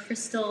in a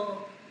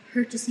crystal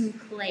purchasing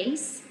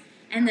place,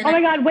 and then oh my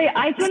god, wait,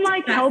 I can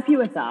like help you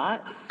with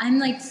that. I'm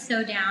like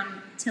so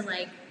down to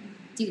like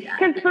do that.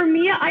 Because for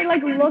me, I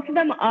like looked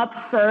them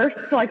up first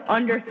to like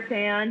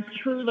understand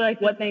truly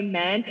like what they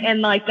meant,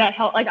 and like that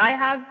helped. Like I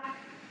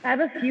have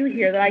a few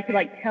here that I could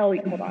like tell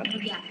you. Hold on,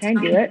 can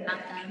I do it?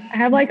 I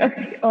have like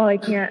I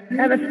can't. I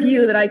have a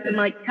few that I can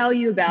like tell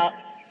you about.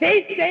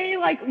 They say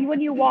like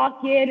when you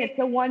walk in, it's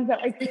the ones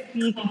that like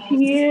speak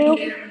to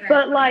you,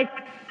 but like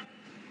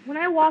when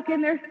I walk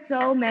in, there's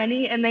so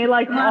many, and they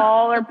like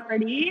all are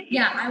pretty.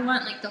 Yeah, I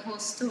want like the whole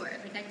store.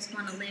 Like I just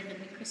want to live in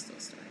the crystal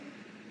store.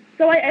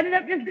 So I ended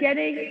up just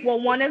getting,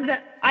 well, I ended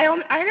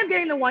up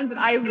getting the ones that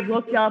I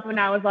looked up and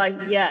I was like,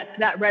 yes,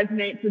 that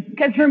resonates with,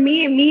 because for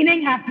me,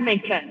 meaning has to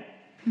make sense.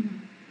 Mm-hmm.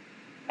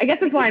 I guess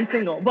that's why I'm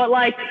single, but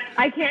like,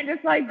 I can't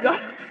just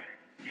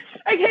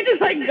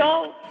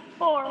go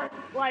for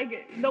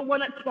like the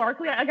one that's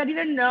sparkly. Like I need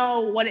to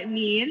know what it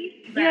means.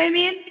 You know what I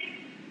mean?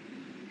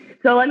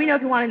 So let me know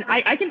if you want to,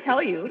 I can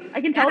tell you.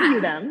 I can tell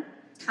you them.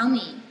 Tell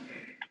me.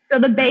 So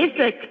the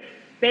basic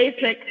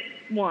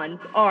ones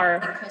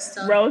are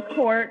rose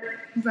quartz,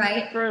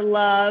 right, for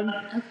love,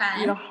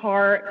 okay, the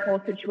heart,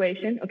 whole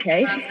situation.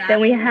 Okay.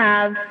 Then we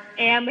have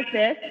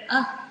amethyst.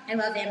 Oh, I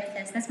love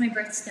amethyst. That's my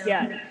birthstone.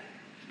 Yeah.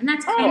 And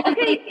that's kind of like,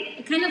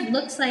 it kind of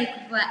looks like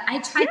what I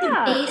tried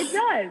to base. It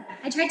does.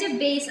 I tried to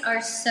base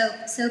our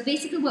soap. So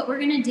basically what we're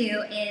going to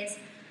do is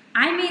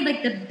I made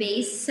like the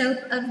base soap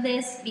of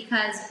this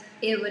because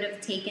it would have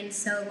taken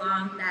so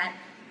long that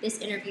this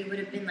interview would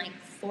have been like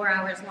 4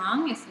 hours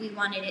long if we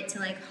wanted it to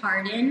like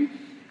harden.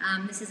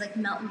 This is like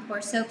melt and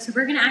pour soap. So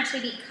we're going to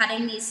actually be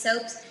cutting these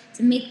soaps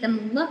to make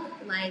them look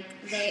like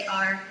they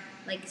are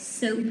like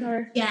soap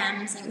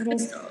gems and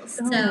crystals.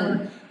 So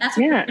that's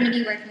what we're going to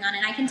be working on.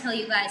 And I can tell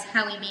you guys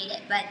how we made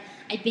it. But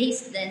I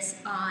based this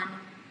on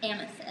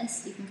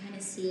amethyst. You can kind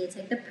of see it's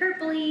like the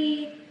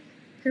purpley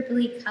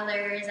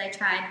colors. I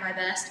tried my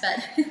best,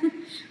 but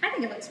I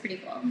think it looks pretty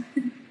cool.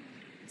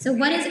 So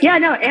what is it? Yeah,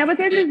 no,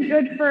 amethyst is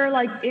good for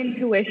like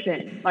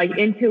intuition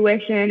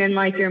and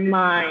like your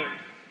mind.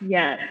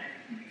 Yes.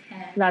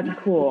 Okay. That's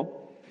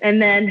cool.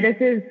 And then this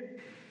is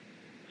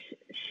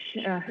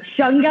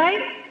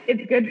shungite.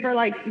 It's good for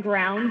like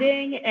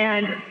grounding,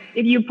 and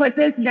if you put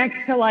this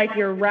next to like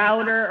your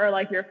router or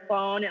like your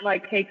phone, it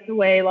like takes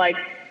away like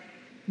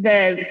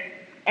the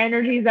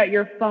energies that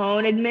your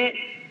phone emits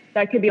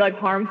that could be like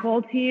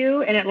harmful to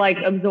you, and it like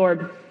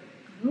absorbs.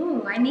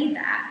 Ooh, I need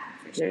that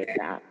for sure.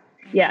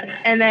 Yes,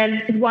 and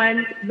then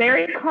one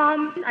very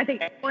common, I think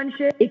everyone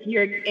should, if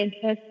you're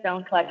into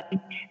stone collecting,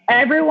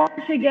 everyone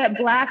should get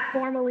black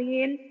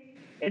tourmaline.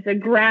 It's a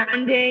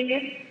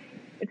grounding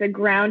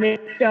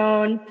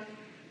stone.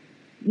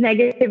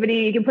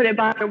 Negativity, you can put it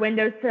by your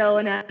windowsill,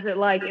 and as it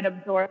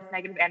absorbs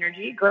negative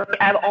energy. Great.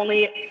 I have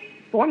only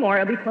 4 more.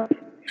 It'll be close.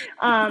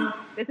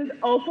 This is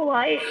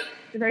opalite.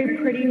 It's very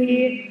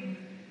pretty.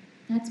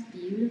 That's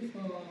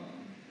beautiful.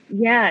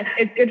 Yes,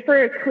 it's good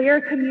for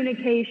clear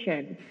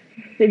communication.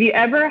 So if you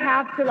ever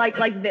have to like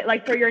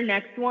for your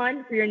next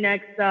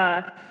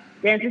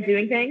Dancers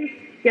Doing Things,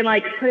 you can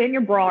like put it in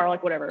your bra or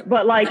like whatever.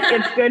 But like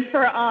it's good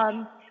for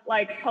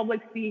like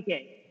public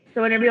speaking.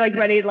 So whenever you're like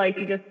ready, like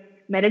you just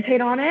meditate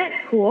on it.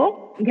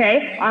 Cool.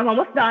 Okay. I'm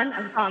almost done.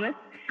 I promise.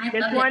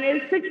 This one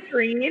is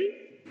citrine.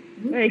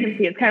 You can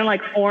see it's kind of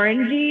like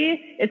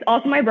orangey. It's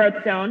also my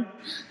birthstone.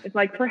 It's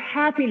like for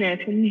happiness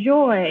and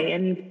joy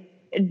and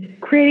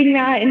creating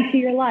that into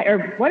your life. Or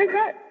what is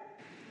that?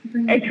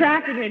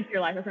 Attracting it into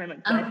your life. That's what I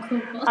meant to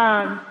say.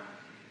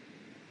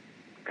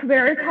 Cool.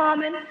 Very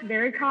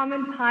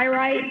common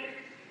pyrite.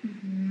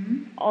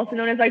 Mm-hmm. Also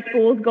known as like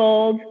fool's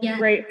gold. Yeah.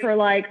 Great for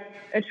like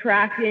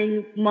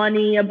attracting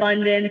money,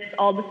 abundance,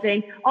 all the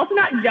things. Also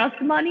not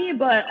just money,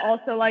 but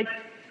also like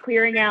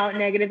clearing out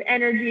negative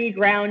energy,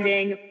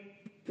 grounding,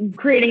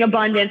 creating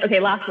abundance.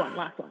 Okay, last one.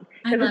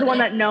 This is the one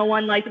that no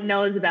one like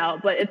knows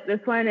about, but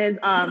this one is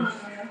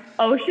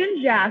ocean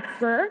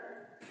jasper,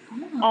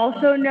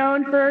 also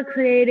known for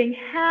creating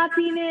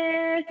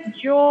happiness,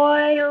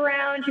 joy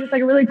around you. It's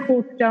like a really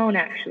cool stone,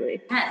 actually.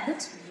 Yeah, it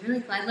looks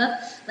really cool. I love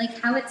like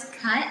how it's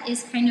cut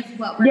is kind of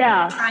what we're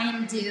going to try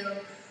and do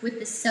with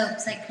the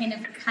soaps, like kind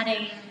of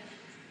cutting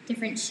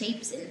different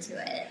shapes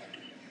into it.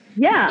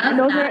 Yeah,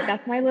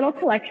 that's my little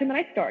collection that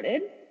I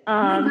started.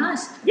 Oh my gosh.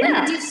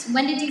 Yeah.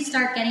 When did you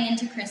start getting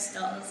into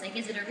crystals? Like,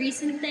 is it a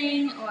recent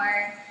thing,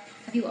 or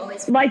have you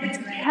always been like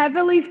into it?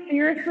 Heavily,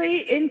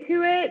 seriously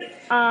into it?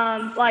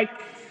 Like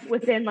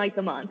within like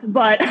the month,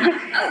 but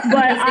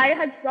I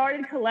had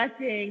started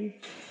collecting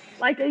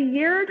like a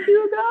year or 2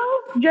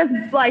 ago,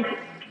 just like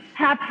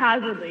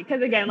haphazardly.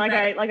 Because again, like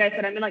I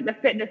said, I'm in like the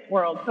fitness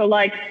world, so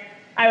like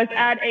I was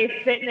at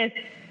a fitness.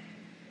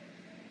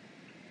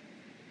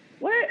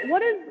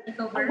 What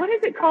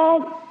is it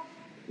called?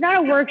 Not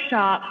a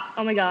workshop.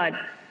 Oh my god.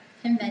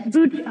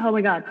 Convention. Oh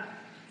my god.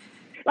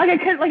 Like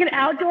an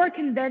outdoor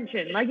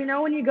convention. Like, you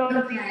know when you go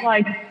to these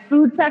like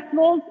food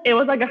festivals? It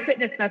was like a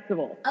fitness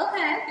festival.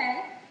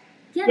 Okay.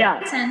 Yeah,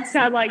 makes sense.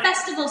 So like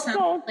festival sounds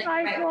Soul like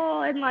Cycle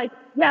right. And like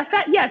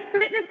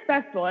fitness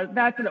festival.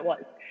 That's what it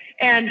was.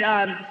 And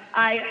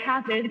I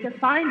happened to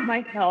find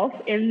myself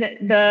in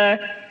the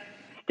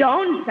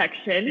stone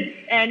section,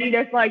 and you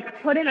just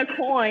like put in a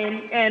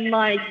coin and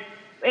like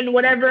in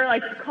whatever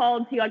like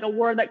called to you, like a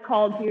word that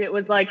called to you. It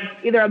was like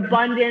either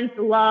abundance,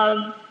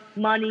 love,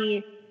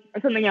 money,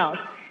 or something else.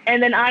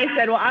 And then I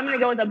said, well, I'm going to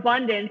go with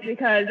abundance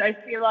because I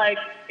feel like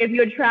if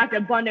you attract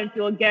abundance,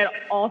 you'll get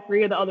all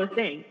 3 of the other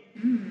things.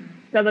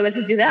 So I was like, let's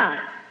just do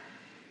that.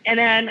 And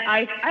then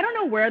I don't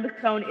know where the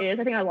stone is.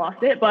 I think I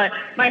lost it. But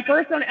my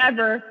first stone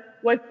ever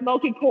was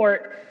smoky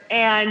quartz,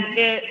 and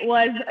it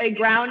was a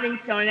grounding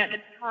stone. And at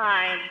the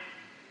time,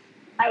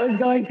 I was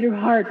going through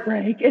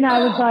heartbreak, and I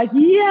was like,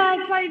 yes,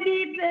 I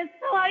need this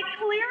to like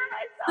clear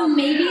myself. So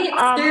maybe it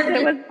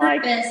served its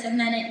purpose, and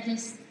then it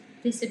just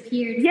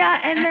disappeared. Yeah,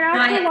 and then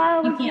after a while,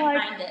 I was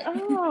like,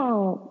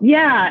 oh,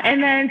 yeah.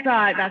 And then so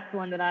that's the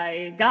one that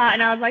I got,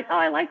 and I was like, oh,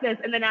 I like this.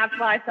 And then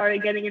after I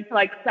started getting into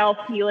like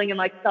self-healing and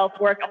like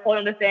self-work, a whole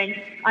other thing,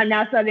 I'm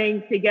now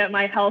starting to get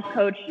my health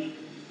coach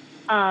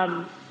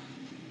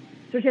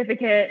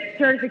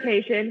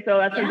certification. So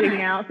that's what I'm doing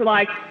now. So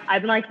like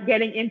I've been like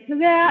getting into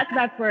that. So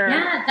that's where.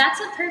 Yeah, that's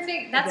a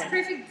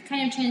perfect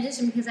kind of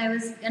transition, because I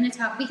was gonna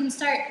talk. We can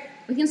start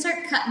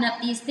cutting up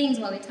these things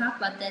while we talk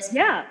about this.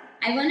 Yeah.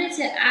 I wanted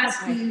to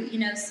ask you,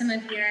 some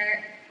of your,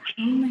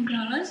 oh my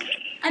gosh,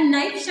 a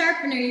knife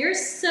sharpener. You're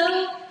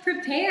so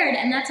prepared,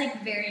 and that's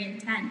like very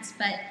intense,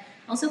 but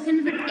also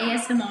kind of like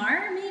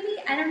ASMR, maybe?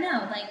 I don't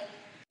know, like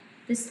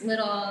this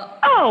little.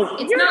 Oh,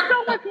 you're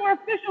so much more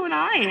official than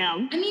I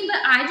am. I mean, but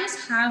I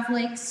just have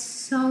like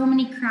so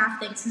many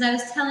craft things, because I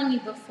was telling you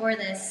before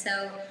this,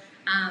 so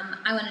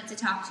I wanted to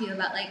talk to you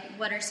about like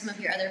what are some of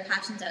your other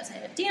passions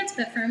outside of dance,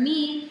 but for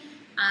me,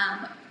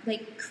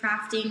 like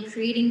crafting,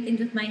 creating things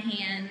with my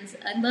hands.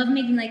 I love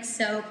making like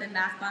soap and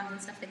bath bombs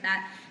and stuff like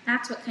that.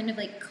 That's what kind of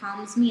like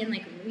calms me and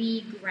like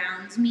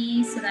re-grounds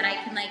me so that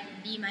I can like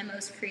be my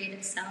most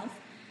creative self.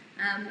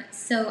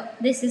 So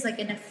this is like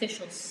an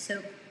official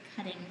soap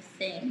cutting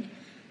thing,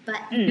 but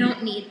you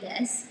don't need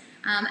this.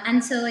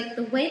 And so like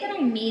the way that I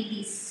made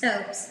these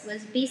soaps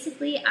was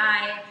basically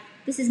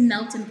this is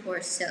melt and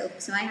pour soap.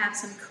 So I have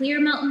some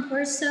clear melt and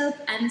pour soap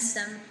and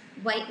some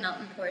white melt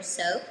and pour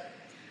soap.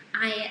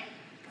 I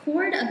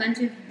poured a bunch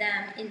of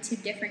them into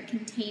different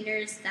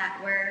containers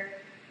that were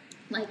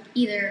like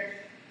either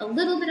a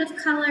little bit of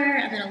color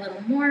and then a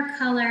little more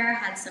color,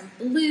 had some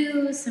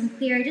blue, some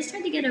clear. I just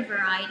tried to get a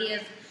variety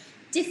of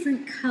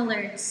different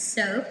colored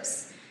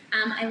soaps.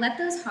 I let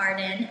those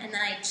harden, and then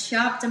I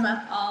chopped them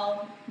up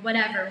all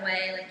whatever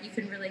way, like you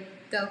can really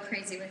go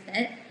crazy with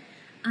it.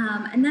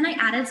 And then I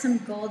added some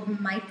gold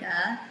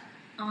mica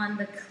on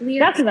the clear.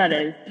 That's what that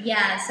is.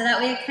 Yeah, so that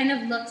way it kind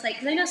of looks like,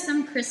 because I know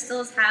some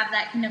crystals have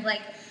that kind of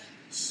like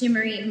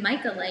shimmery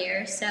mica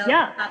layer, so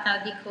I thought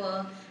that would be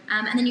cool.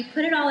 And then you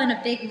put it all in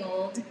a big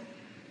mold,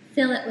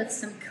 fill it with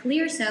some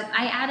clear soap.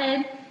 I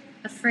added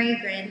a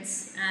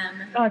fragrance.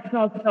 It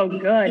smells so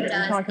good. It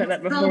does. We talked about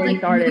that It's before called we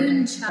started.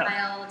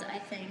 Moonchild, I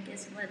think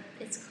is what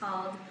it's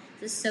called.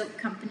 It's a soap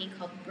company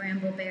called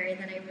Brambleberry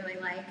that I really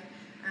like.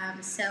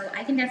 So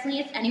I can definitely,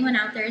 if anyone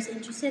out there is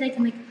interested, I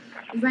can like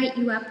write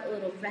you up a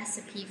little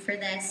recipe for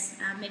this.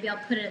 Maybe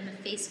I'll put it in the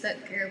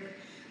Facebook group.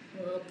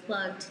 A little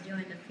plug to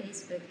join the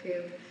Facebook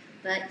group.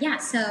 But yeah,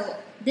 so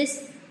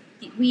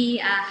we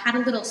had a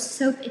little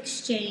soap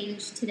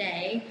exchange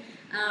today.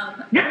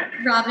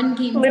 Robyn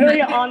came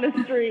literally on the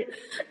street.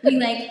 We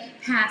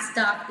like passed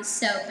off the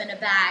soap in a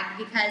bag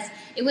because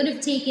it would have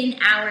taken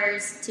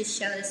hours to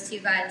show this to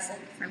you guys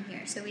like from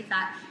here. So we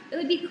thought it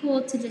would be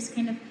cool to just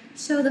kind of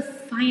show the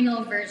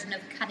final version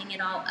of cutting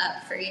it all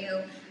up for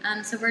you.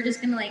 So we're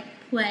just gonna like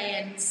play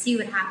and see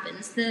what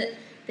happens. The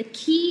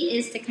key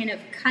is to kind of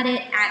cut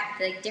it at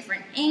the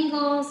different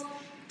angles,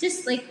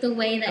 just like the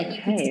way that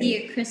you can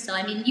see a crystal.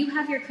 I mean, you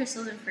have your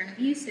crystals in front of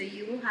you, so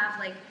you will have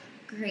like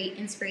great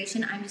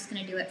inspiration. I'm just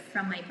going to do it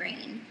from my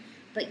brain.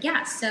 But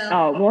yeah, so.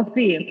 Oh, we'll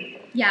see.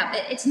 Yeah,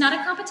 it's not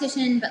a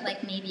competition, but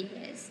like maybe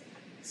it is.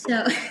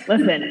 So.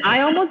 Listen,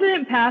 I almost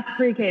didn't pass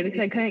pre-K because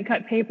I couldn't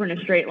cut paper in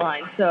a straight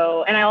line.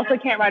 So, and I also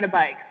can't ride a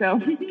bike. So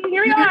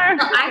here we are.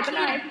 No,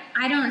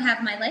 I don't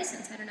have my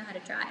license. I don't know how to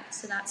drive.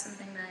 So that's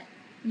something that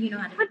you know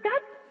how to do.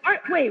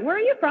 But wait, where are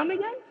you from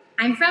again?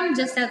 I'm from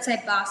just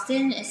outside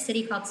Boston, a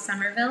city called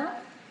Somerville.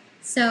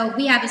 So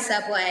we have a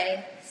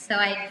subway. So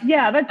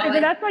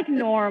but that's like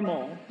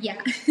normal. Yeah.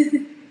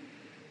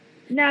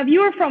 Now, if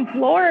you were from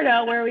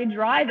Florida, where we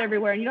drive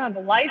everywhere, and you don't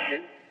have a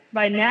license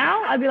by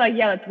now, I'd be like,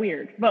 yeah, that's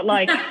weird. But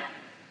like,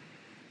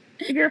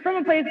 if you're from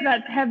a place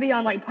that's heavy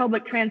on like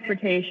public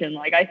transportation,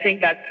 like I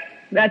think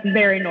that's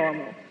very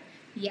normal.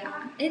 Yeah,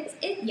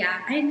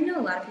 yeah. I know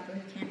a lot of people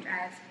who can't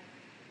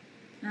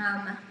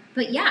drive.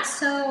 But yeah,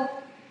 so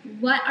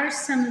what are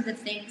some of the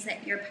things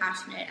that you're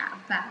passionate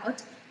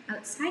about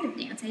outside of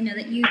dance? I know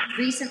that you've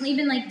recently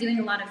been like doing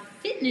a lot of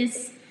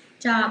fitness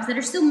jobs that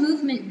are still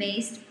movement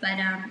based, but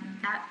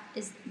that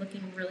is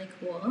looking really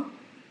cool.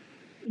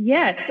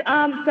 Yes.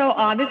 So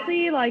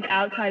obviously, like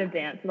outside of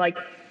dance, like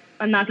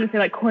I'm not gonna say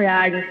like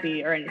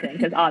choreography or anything,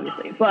 because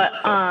obviously, but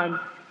I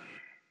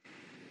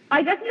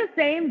guess in the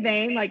same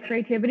vein, like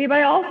creativity. But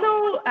I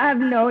also have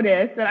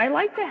noticed that I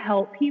like to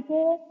help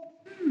people,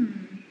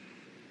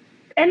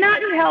 and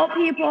not just help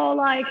people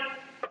like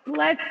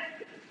let's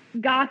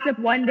gossip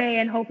one day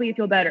and hopefully you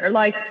feel better.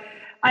 Like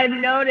I've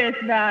noticed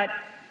that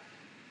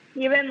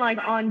even like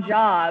on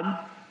jobs,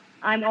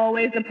 I'm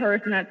always the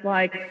person that's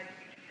like,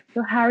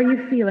 so how are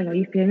you feeling? Are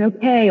you feeling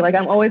okay? Like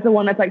I'm always the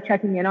one that's like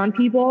checking in on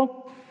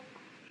people.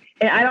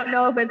 And I don't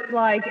know if it's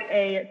like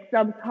a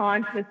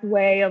subconscious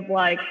way of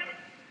like,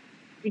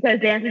 because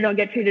dancers don't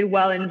get treated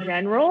well in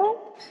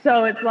general,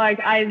 So it's like,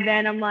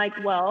 I'm like,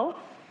 well,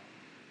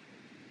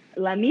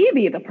 let me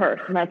be the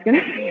person that's going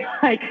to be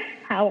like,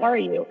 how are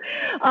you?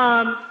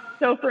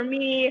 So for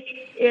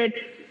me, it's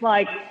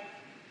like,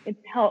 it's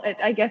health.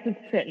 I guess it's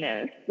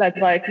fitness. That's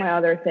like my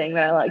other thing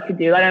that I like to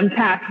do, that I'm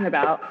passionate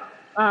about.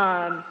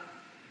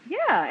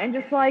 Yeah, and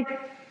just like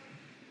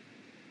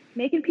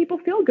making people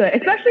feel good,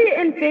 especially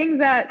in things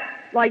that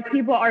like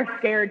people are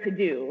scared to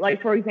do.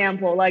 Like, for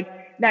example,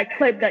 like that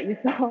clip that you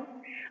saw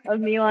of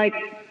me like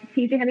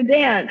teaching how to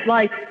dance.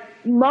 Like,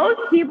 most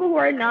people who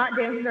are not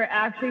dancers are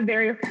actually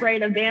very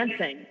afraid of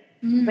dancing.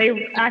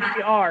 They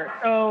actually are.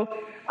 So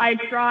I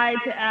try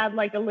to add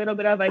like a little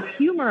bit of a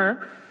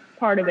humor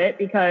part of it,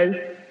 because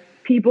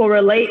people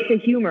relate to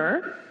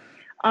humor.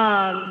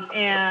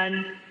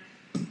 And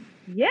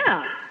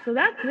yeah, so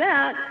that's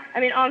that. I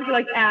mean, obviously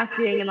like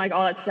acting and like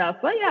all that stuff,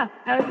 but yeah,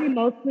 I would say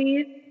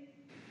mostly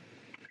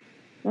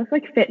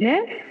like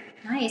fitness.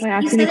 Nice. Can I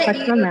ask any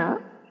questions on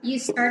that?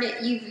 You've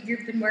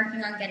been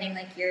working on getting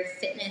like your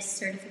fitness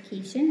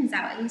certification. Is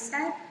that what you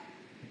said?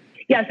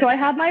 Yeah, so I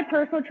have my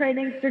personal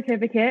training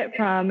certificate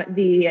from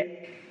the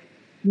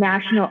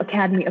National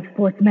Academy of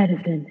Sports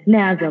Medicine,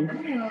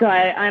 NASM. So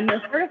I'm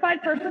a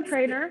certified personal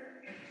trainer.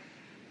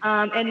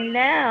 And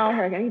now,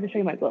 here, I need to show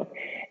you my gloves.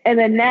 And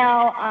then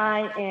now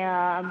I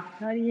am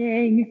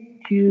studying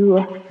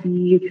to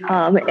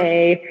become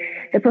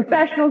the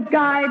professional's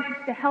guide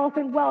to health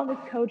and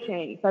wellness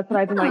coaching. So that's what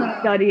I've been like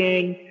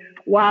studying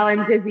while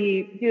I'm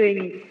busy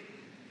doing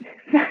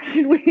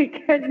Fashion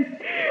Week and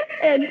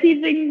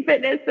teaching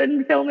fitness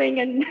and filming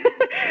and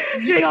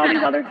doing all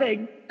these other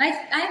things.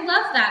 I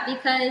love that,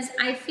 because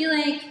I feel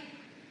like,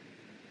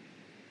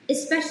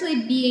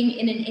 especially being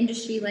in an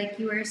industry like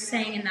you were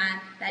saying in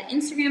that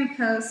Instagram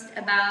post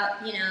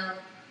about, you know,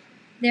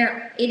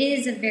 it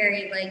is a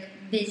very like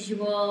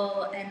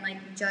visual and like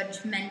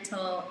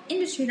judgmental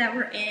industry that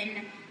we're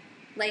in.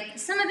 Like,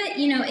 some of it,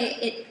 you know,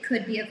 it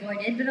could be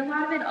avoided, but a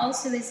lot of it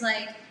also is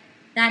like,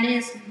 that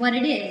is what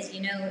it is,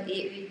 you know.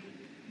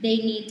 They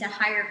need to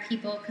hire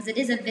people because it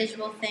is a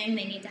visual thing.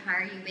 They need to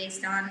hire you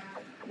based on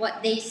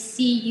what they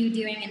see you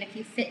doing, and if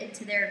you fit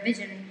into their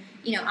vision.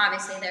 You know,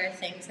 obviously there are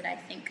things that I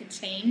think could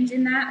change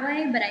in that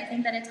way, but I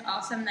think that it's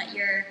awesome that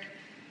you're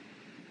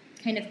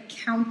kind of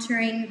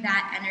countering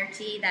that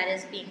energy that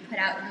is being put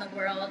out in the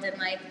world, and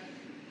like,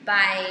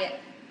 by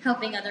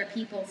helping other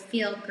people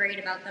feel great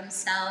about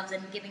themselves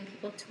and giving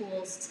people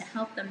tools to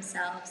help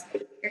themselves,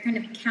 you're kind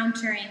of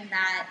countering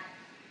that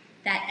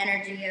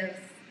energy of,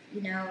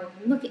 you know,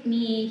 look at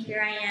me,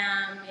 here I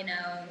am, you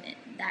know,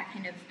 that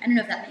kind of, I don't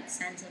know if that makes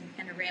sense. I'm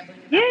kind of rambling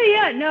about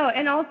Yeah, no.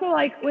 And also,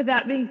 like, with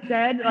that being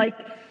said, like,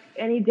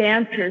 any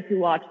dancers who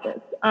watch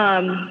this,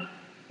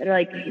 that are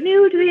like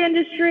new to the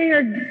industry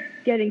or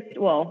getting,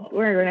 well,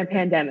 we're in a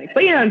pandemic,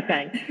 but you know what I'm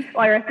saying,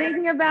 or are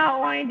thinking about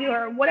wanting to do,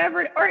 or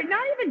whatever, or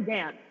not even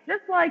dance,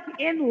 just like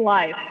in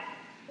life.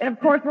 And of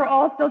course, we're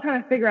all still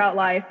trying to figure out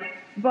life,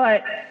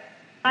 but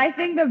I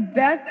think the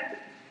best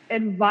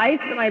advice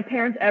that my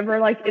parents ever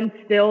like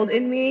instilled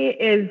in me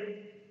is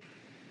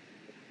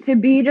to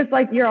be just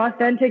like your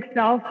authentic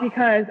self,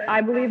 because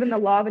I believe in the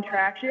law of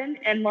attraction.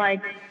 And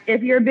like,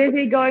 if you're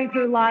busy going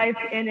through life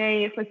in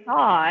a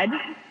facade,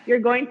 you're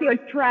going to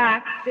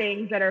attract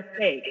things that are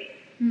fake.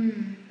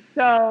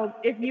 So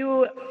if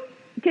you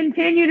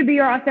continue to be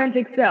your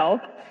authentic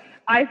self,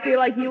 I feel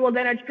like you will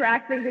then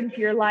attract things into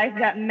your life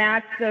that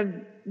match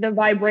the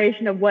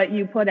vibration of what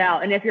you put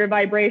out. And if your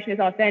vibration is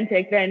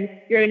authentic,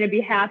 then you're going to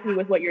be happy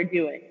with what you're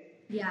doing.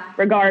 Yeah.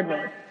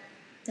 Regardless.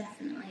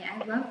 Definitely. I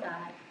love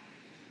that.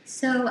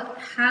 So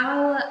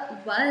how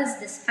was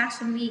this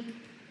Fashion Week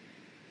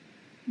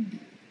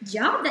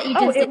job that you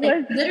just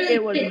did?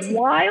 It was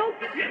wild.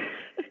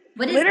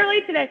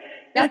 Literally today.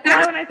 That's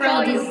why when I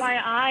saw you,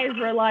 my eyes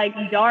were like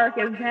dark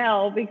as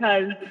hell,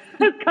 because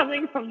it's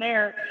coming from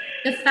there.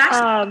 The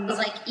fashion was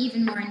like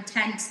even more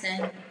intense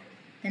than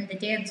the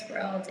dance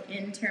world,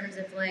 in terms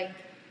of like,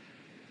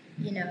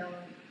 you know,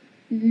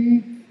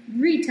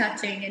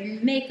 retouching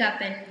and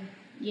makeup, and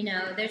you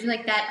know, there's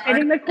like that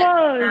fitting the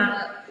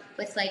clothes.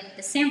 With like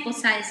the sample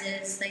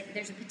sizes, like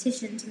there's a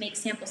petition to make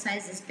sample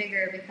sizes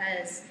bigger,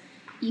 because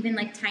even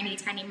like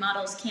tiny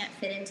models can't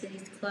fit into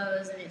these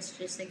clothes, and it's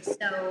just like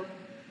so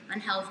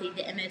unhealthy,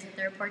 the image that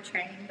they're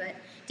portraying. But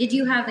did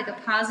you have like a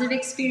positive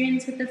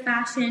experience with the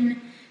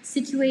fashion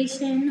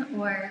situation,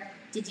 or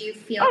did you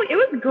feel? Oh, it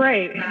was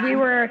great. We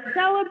were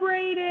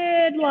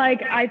celebrated.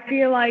 Like, I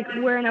feel like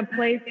we're in a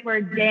place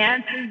where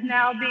dance is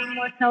now being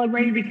more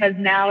celebrated, because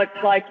now it's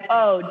like,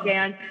 oh,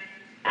 dance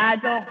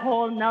adds a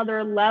whole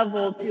nother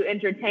level to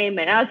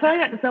entertainment. I was talking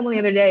that to someone the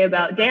other day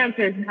about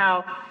dancers and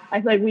how I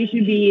feel like we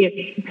should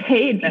be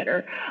paid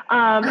better.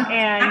 And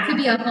that could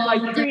be a whole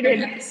like,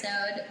 different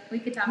episode. We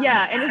could talk.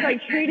 Yeah, and it's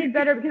like treated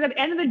better, because at the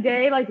end of the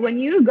day, like when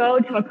you go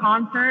to a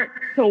concert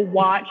to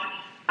watch,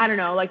 I don't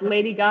know, like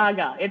Lady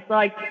Gaga, it's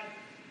like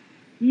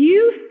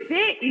you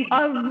think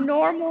a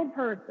normal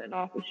person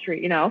off the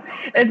street,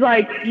 it's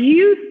like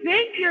you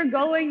think you're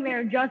going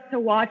there just to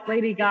watch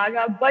Lady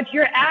Gaga, but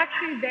you're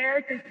actually there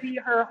to see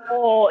her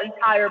whole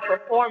entire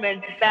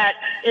performance. That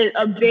is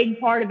a big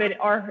part of it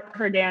are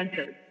her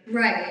dancers.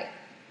 Right.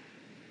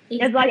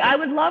 It's like I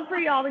would love for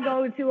y'all to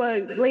go to a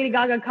Lady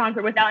Gaga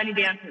concert without any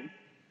dancers.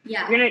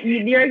 Yeah.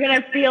 You're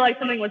gonna feel like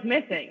something was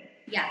missing.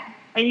 Yeah.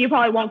 And you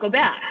probably won't go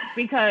back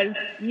because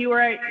you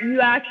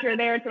actually are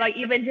there to, like,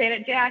 even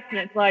Janet Jackson.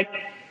 It's like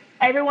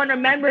everyone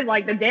remembers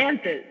like the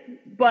dances,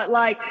 but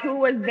like who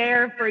was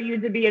there for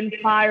you to be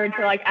inspired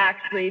to like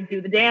actually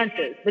do the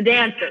dancers? The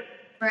dancers.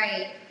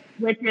 Right.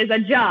 Which is a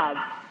job,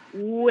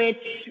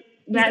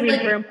 that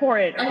means we're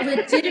important. A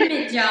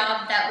legitimate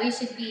job that we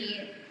should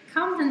be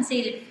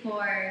compensated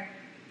for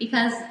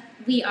because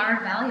we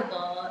are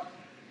valuable.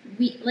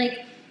 We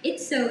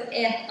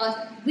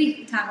we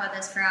can talk about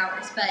this for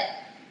hours, but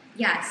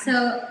yeah.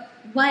 So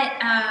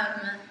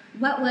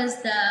what was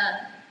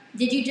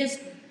did you just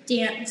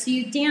dance? So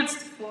you danced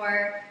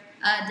for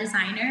a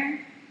designer?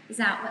 Is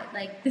that what,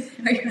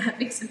 are you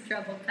having some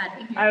trouble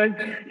cutting? I was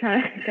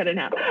trying to cut it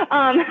out.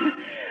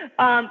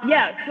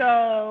 Yeah,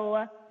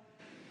 so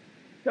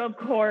of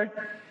course,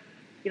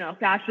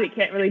 Fashion Week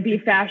can't really be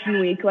Fashion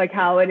Week like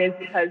how it is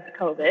because of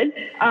COVID.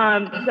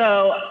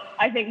 So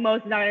I think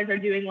most designers are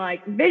doing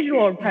like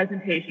visual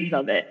presentations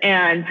of it.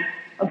 And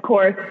of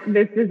course,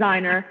 this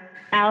designer,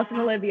 Allison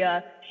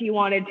Olivia, she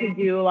wanted to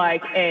do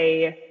like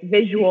a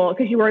visual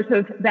because she works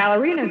with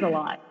ballerinas a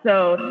lot.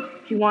 So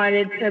she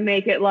wanted to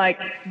make it like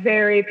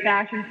very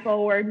fashion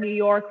forward, New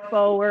York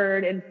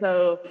forward. And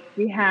so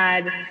we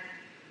had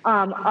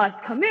us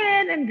come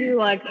in and do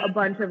like a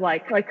bunch of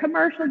like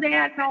commercial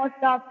dance and all this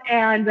stuff.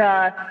 And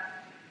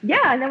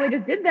and then we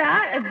just did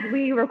that. As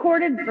we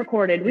recorded.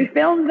 We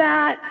filmed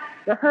that,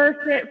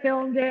 rehearsed it,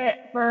 filmed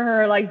it for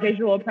her like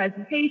visual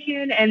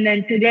presentation. And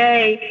then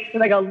today was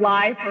like a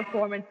live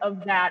performance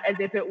of that as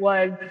if it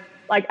was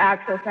like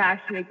actual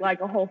Fashion Week, like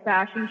a whole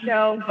fashion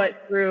show,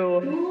 but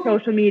through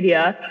social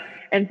media.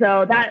 And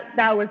so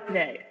that was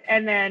today.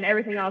 And then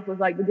everything else was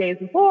like the days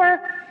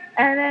before.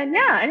 And then,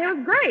 and it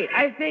was great.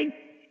 I think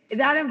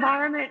that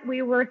environment,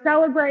 we were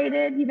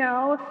celebrated,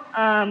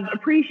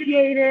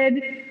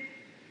 appreciated.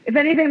 If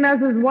anything,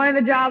 this was one of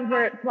the jobs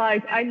where it's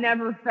like I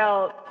never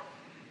felt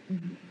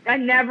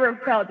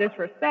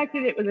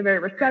disrespected. It was a very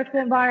respectful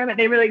environment.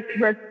 They really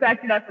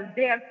respected us as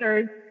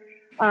dancers.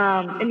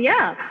 And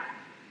yeah.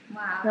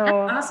 Wow, that's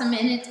awesome.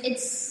 And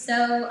it's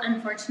so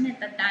unfortunate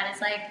that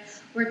is like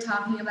we're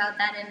talking about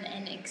that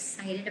and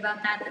excited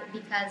about that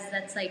because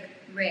that's like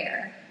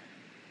rare.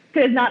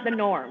 Because it's not the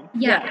norm.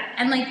 Yeah.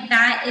 And like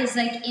that is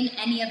like in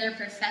any other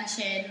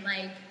profession,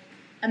 like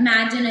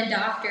imagine a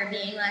doctor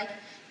being like,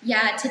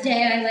 yeah,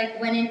 today I like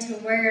went into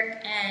work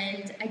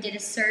and I did a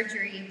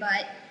surgery,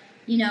 but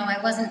I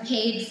wasn't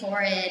paid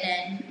for it.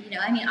 And,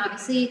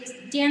 obviously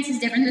dance is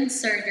different than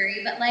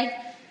surgery, but like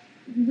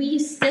we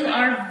still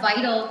are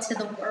vital to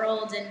the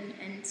world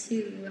and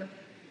to,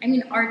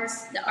 the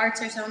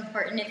arts are so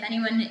important. If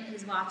anyone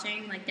is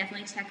watching, like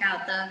definitely check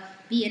out the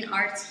Be an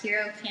Arts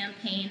Hero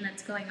campaign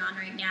that's going on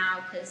right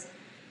now because,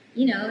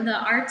 the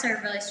arts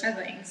are really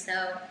struggling.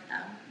 So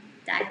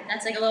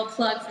that's like a little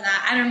plug for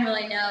that. I don't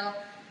really know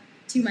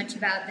too much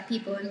about the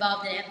people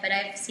involved in it, but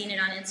I've seen it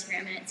on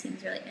Instagram and it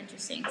seems really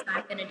interesting. So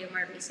I'm going to do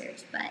more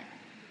research. But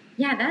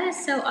yeah, that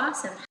is so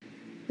awesome.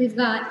 We've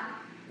got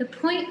the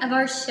point of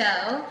our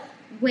show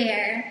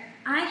where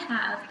I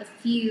have a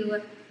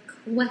few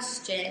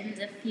questions,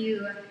 a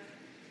few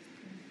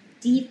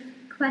deep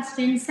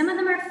questions. Some of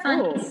them are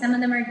funny, some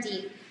of them are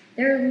deep.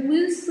 They're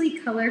loosely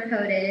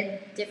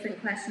color-coded, different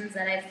questions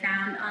that I've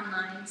found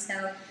online.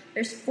 So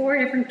there's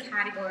 4 different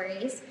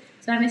categories.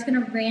 So I'm just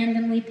going to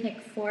randomly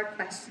pick 4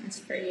 questions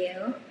for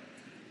you,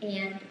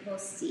 and we'll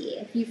see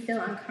if you feel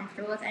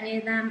uncomfortable with any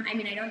of them. I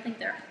don't think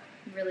they're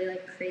really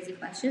like crazy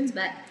questions,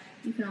 but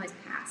you can always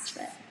pass.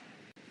 But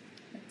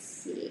let's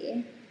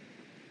see.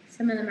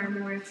 Some of them are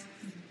more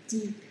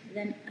deep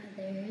than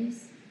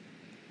others.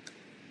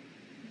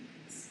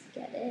 Let's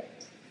get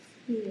it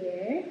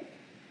here.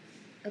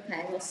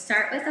 Okay, we'll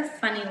start with a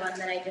funny one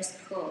that I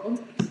just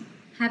pulled.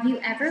 Have you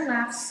ever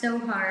laughed so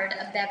hard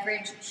a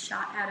beverage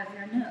shot out of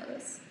your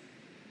nose?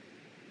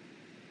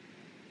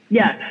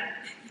 Yes.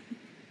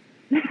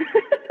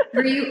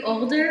 Were you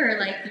older or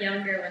like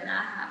younger when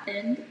that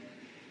happened?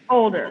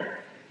 Older.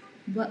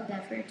 What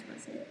beverage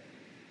was it?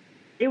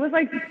 It was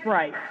like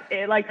Sprite.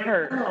 It like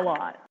hurt a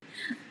lot.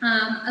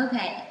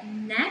 Okay,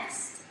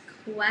 next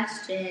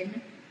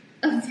question.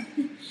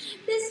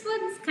 This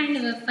one's kind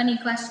of a funny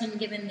question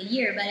given the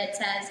year, but it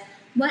says,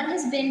 what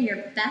has been your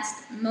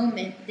best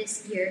moment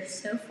this year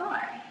so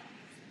far?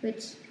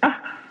 Which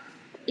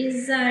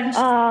is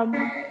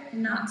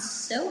not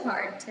so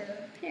hard to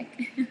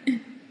pick.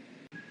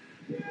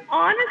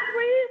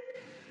 Honestly,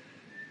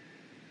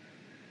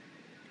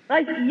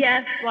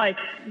 yes,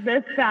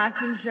 this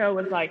fashion show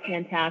was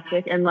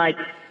fantastic and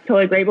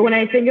totally great. But when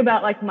I think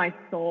about my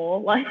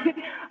soul,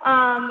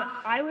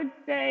 I would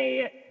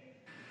say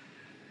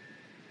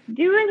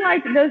doing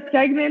like those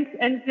segments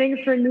and things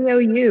for Neo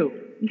U,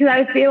 because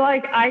I feel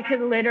like I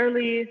could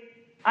literally,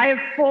 I have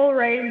full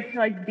range to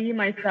like be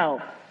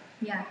myself.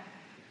 Yeah,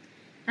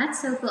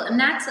 that's so cool. And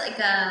that's like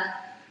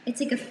it's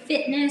like a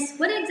fitness.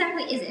 What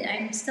exactly is it?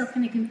 I'm still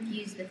kind of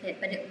confused with it,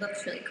 but it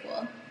looks really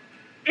cool.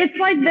 It's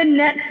like the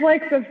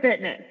Netflix of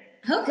fitness.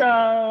 Okay.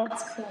 So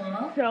that's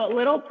cool. So a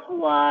little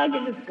plug,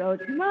 and just go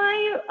to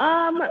my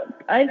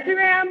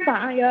Instagram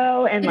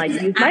bio and like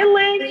use my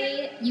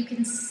link. You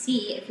can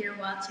see if you're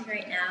watching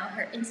right now,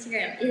 her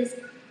Instagram is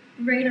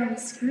right on the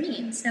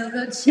screen. So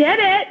go check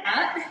it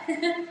out.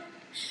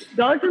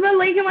 Go to the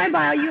link in my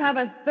bio. You have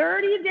a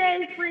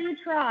 30-day free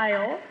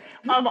trial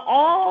of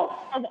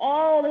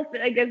all this.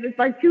 I guess it's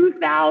like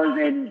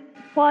 2,000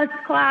 plus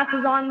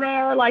classes on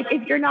there. Like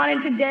if you're not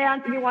into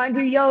dance and you want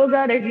to do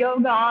yoga, there's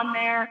yoga on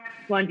there.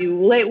 You want to do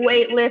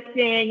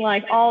weightlifting,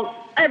 like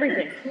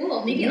everything.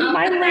 Cool. Maybe Use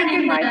my link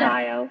in my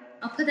bio.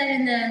 I'll put that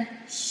in the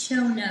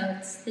show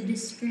notes, the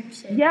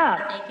description.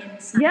 Yeah. They can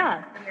sign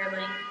up for your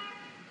link.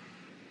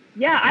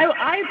 Yeah,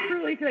 I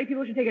truly feel like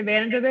people should take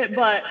advantage of it,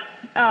 but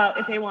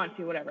if they want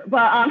to, whatever.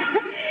 But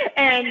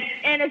and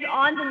it's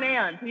on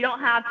demand. So you don't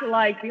have to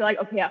like be like,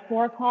 okay, at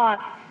 4:00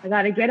 I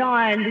gotta get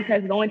on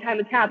because the only time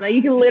it's happening.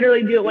 You can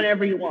literally do it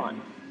whenever you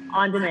want,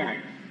 on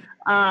demand.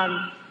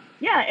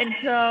 Yeah, and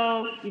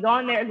so you go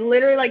on there. It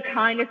literally like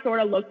kind of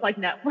sort of looks like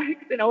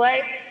Netflix in a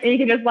way, and you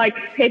can just like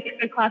pick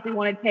the class you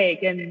want to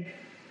take, and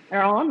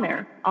they're all on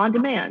there on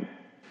demand.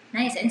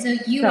 Nice. And so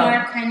you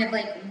are kind of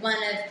like one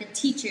of the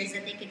teachers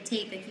that they could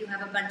take if you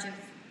have a bunch of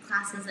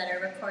classes that are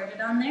recorded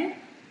on there?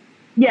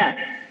 Yes.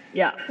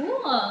 Yeah.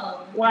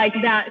 Cool. Like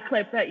that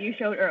clip that you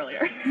showed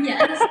earlier.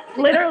 Yes.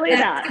 Literally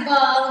that.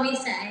 Basketball, we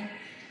say.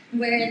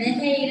 Where are the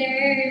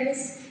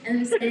haters?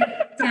 And we say,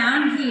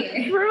 down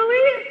here.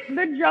 Truly,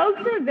 the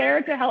jokes are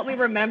there to help me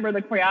remember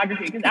the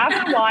choreography. Because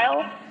after a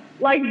while,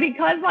 like,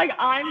 because, like,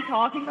 I'm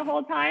talking the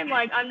whole time,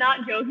 like, I'm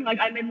not joking, like,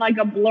 I'm in, like,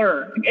 a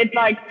blur. It's,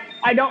 like,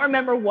 I don't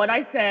remember what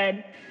I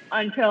said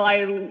until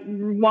I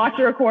watch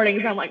the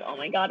recordings. I'm like, oh,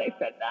 my God, I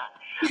said that.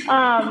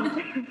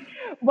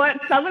 But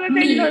some of the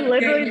things are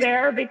literally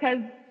there because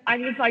I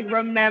need to, like,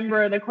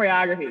 remember the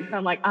choreography. So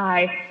I'm like,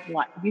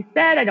 what you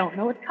said, I don't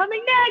know what's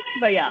coming next.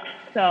 But, yeah,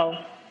 so.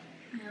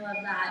 I love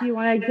that. Do you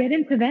want to get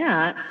into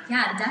that?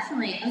 Yeah,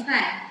 definitely.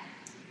 Okay.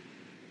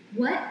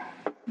 What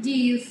do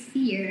you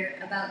fear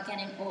about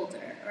getting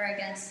older? Or I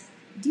guess,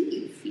 do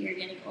you fear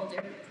getting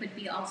older could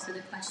be also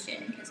the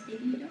question, because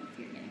maybe you don't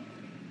fear getting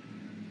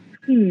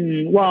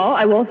older. Well,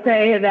 I will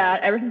say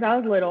that ever since I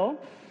was little,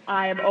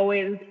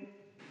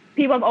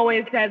 people have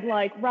always said,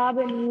 like,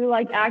 Robyn, you,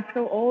 like, act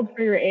so old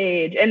for your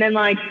age. And then,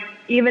 like,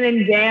 even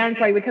in dance,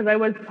 like, because I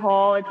was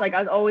tall, it's like I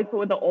was always put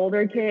with the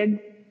older kids.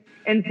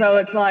 And so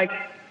it's like,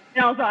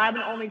 and also I'm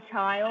an only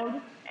child,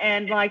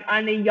 and, like,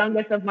 I'm the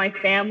youngest of my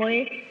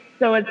family.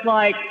 So it's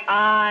like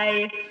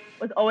I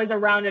was always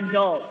around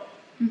adults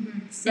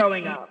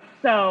growing up.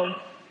 So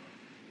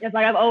it's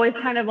like I've always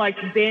kind of, like,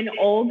 been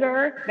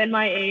older than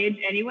my age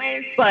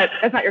anyways, but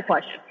that's not your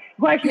question.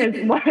 The question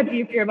is, what do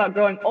you fear about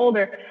growing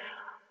older?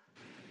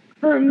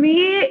 For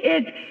me,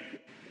 it's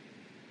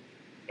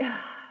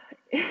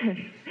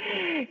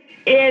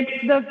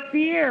the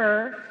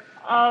fear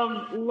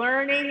of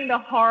learning the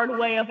hard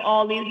way of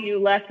all these new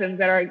lessons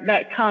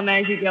that come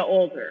as you get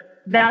older.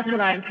 That's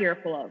what I'm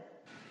fearful of.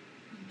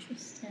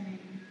 Interesting.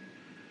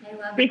 I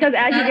love because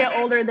as you get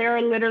older, there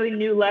are literally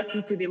new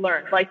lessons to be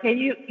learned. Like, can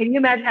you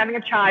imagine having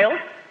a child?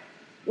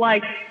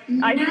 Like,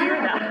 I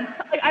fear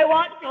that. Like, I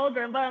want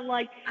children, but I'm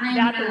like,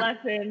 that's a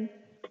lesson.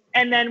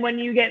 And then when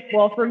you get,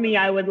 well, for me,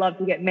 I would love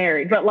to get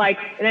married, but, like,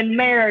 and then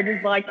marriage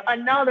is like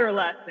another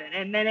lesson.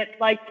 And then it's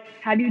like,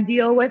 how do you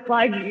deal with,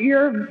 like,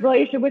 your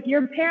relationship with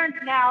your parents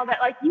now that,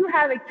 like, you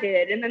have a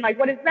kid? And then, like,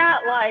 what is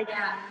that like?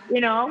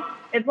 You know,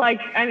 it's like,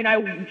 I mean,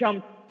 I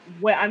jumped.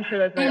 I'm sure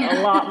there's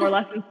a lot more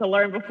lessons to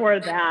learn before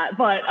that,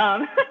 but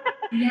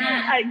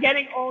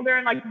getting older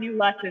and, like, new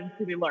lessons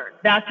to be learned.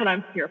 That's what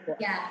I'm here for.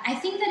 Yeah, I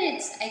think that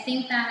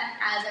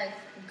as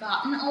I've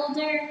gotten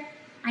older,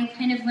 I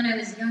kind of, when I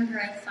was younger,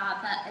 I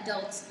thought that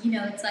adults, you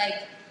know, it's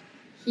like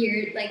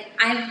here, like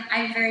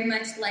I very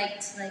much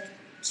liked to, like,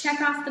 check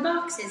off the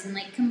boxes and,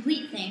 like,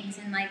 complete things,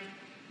 and, like,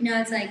 you know,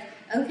 it's like,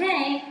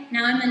 okay,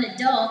 now I'm an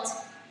adult,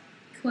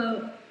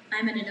 quote,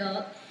 I'm an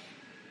adult.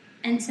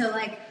 And so,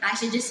 like, I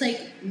should just,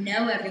 like,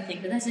 know everything,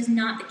 but that's just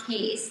not the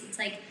case. It's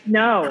like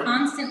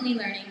constantly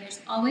learning. There's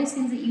always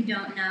things that you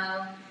don't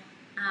know.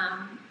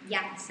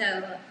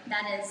 So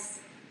that is,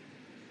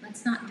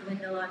 let's not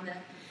dwindle on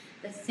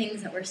the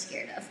things that we're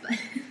scared of, but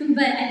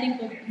I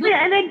think we'll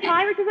and then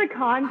time is just a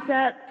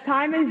concept.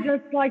 Time is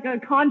just like a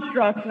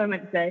construct, I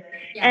meant to say.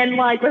 Yeah. And,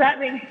 like, with that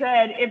being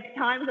said, if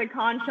time is a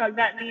construct,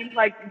 that means,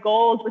 like,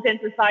 goals within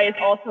society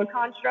is also a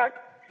construct.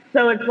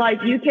 So it's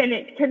like you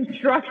can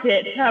construct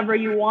it however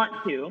you want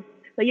to.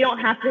 So you don't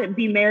have to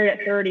be married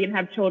at 30 and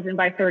have children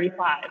by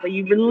 35. But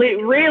you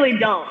really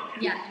don't.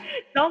 Yeah.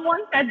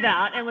 Someone said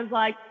that and was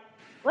like,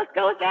 let's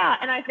go with that.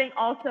 And I think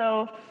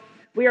also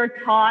we are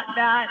taught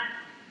that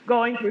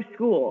going through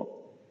school.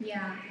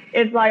 Yeah.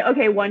 It's like,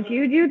 okay, once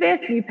you do this,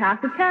 you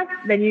pass the test,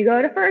 then you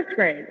go to first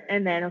grade.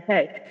 And then,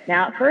 okay,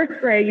 now at first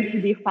grade, you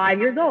should be 5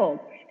 years old.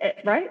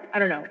 Right? I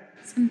don't know.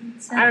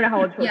 I don't know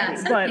how old it's supposed to be.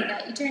 Something like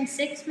that. You turn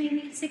 6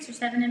 maybe, 6 or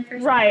 7 in first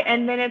grade. Right,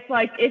 and then it's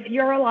like, if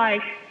you're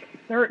like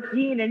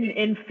 13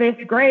 in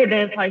 5th grade,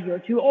 then it's like, you're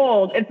too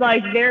old. It's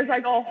like, there's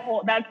like a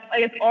whole, that's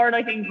like, it's already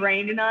like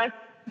ingrained in us,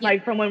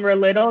 like from when we're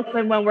little.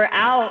 So when we're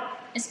out,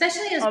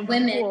 especially as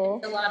women,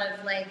 there's a lot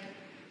of like,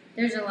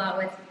 there's a lot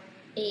with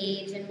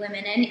age and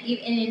women, and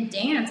in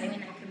dance, I mean,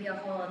 that could be a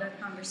whole other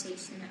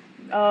conversation.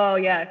 Oh,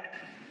 yes.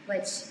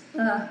 Which,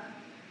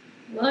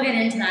 we'll get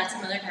into that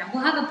some other time.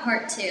 We'll have a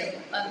part 2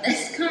 of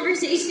this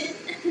conversation.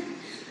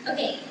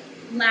 Okay,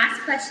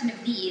 last question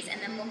of these,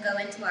 and then we'll go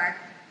into our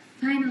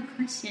final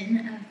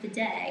question of the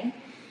day.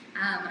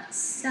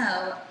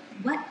 So,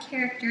 what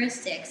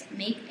characteristics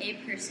make a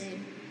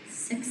person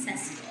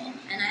successful?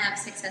 And I have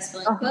successful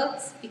in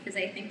quotes because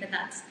I think that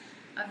that's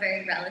a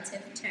very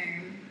relative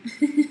term.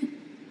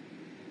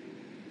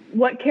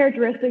 What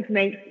characteristics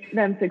make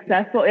them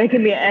successful? It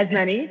can be as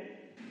many.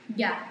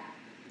 Yeah.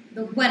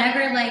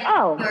 Whatever, like,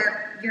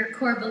 your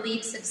core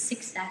beliefs of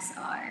success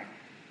are.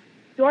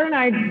 Jordan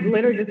and I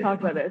literally just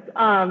talked about this.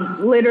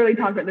 Literally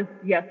talked about this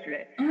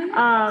yesterday.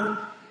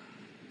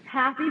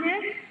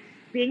 Happiness,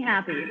 being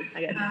happy,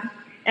 I guess.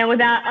 And with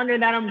that, under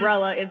that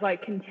umbrella is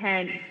like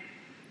content.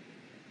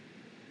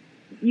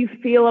 You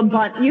feel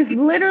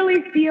you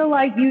literally feel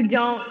like you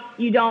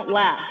don't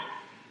laugh.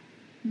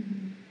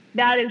 Mm-hmm.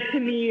 That is, to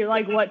me,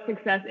 like what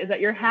success is, that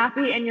you're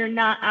happy and you're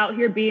not out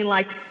here being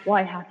like, well,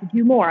 I have to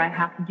do more. I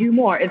have to do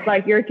more. It's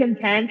like you're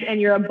content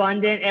and you're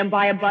abundant. And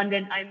by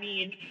abundant, I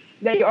mean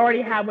that you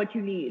already have what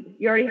you need.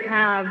 You already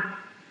have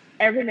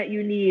everything that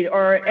you need,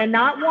 and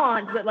not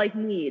want, but like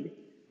need.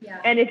 Yeah.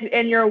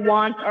 And your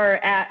wants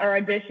are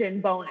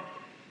addition bonus.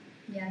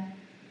 Yeah.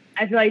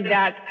 I feel like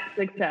that's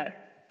success.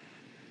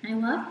 I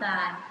love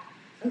that.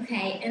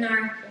 Okay, and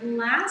our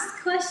last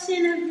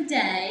question of the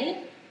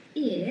day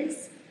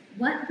is,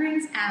 what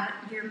brings out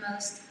your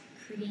most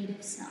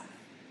creative self?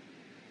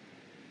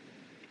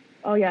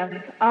 Oh, yes.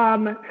 I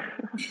know,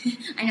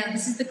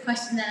 this is the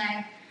question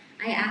that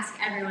I ask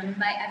everyone. And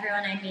by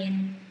everyone, I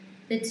mean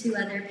the 2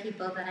 other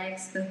people that I've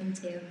spoken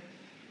to.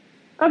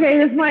 Okay,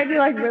 this might be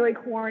like really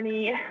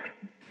corny.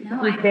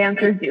 No, with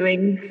dancers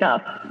doing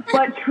stuff.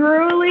 But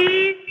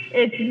truly,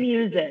 it's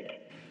music.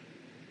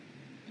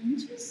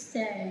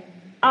 Interesting.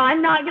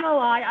 I'm not going to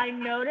lie. I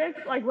notice,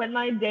 like, when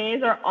my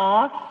days are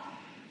off,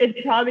 it's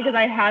probably because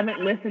I haven't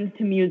listened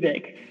to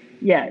music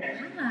yet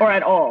or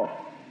at all.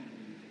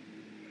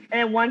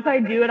 And once I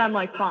do it, I'm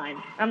like,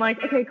 fine. I'm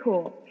like, okay,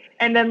 cool.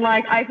 And then,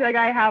 like, I feel like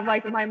I have,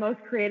 like, my most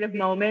creative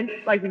moments,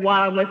 like,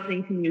 while I'm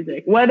listening to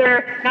music.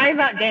 Whether, not even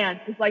about dance,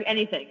 just, like,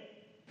 anything.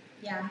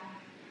 Yeah.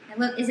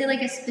 Is it,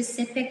 like, a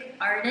specific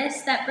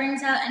artist that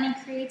brings out any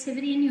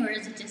creativity in you, or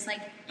is it just,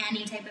 like,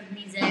 any type of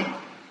music,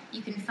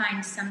 you can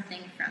find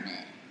something from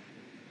it?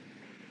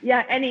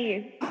 Yeah,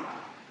 anything.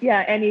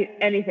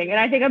 And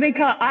I think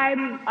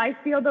I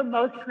feel the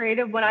most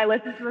creative when I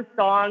listen to a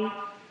song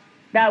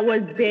that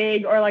was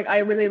big or like I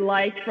really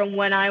liked from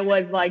when I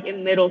was like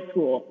in middle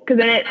school. Cause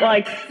then it's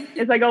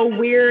like a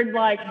weird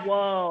like,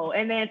 whoa.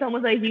 And then it's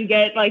almost like you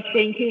get like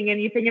thinking and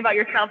you think about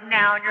yourself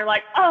now and you're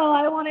like, oh,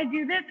 I want to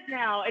do this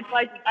now. It's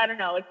like, I don't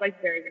know. It's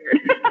like very weird.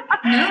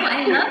 No,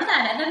 I love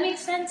that. That makes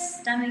sense.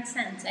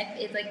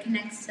 It like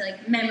connects to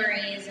like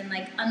memories and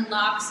like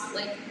unlocks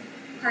like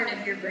part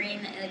of your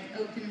brain that like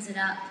opens it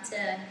up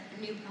to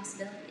new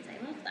possibilities.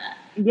 I love that.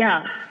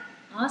 Yeah.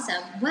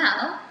 Awesome.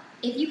 Well,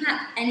 if you have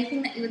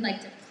anything that you would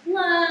like to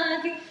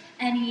plug,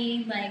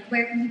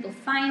 where can people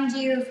find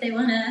you if they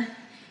want to,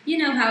 you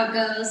know how it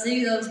goes,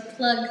 do those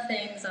plug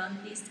things on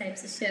these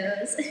types of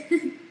shows.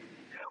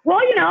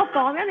 Well,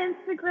 follow me on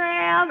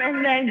Instagram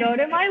and then go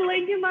to my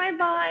link in my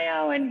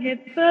bio and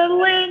hit the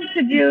link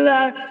to do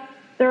the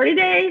 30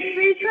 days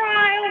free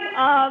trial.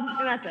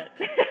 And that's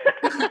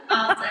it.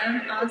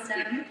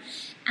 Awesome.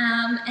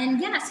 And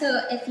yeah,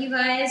 so if you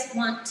guys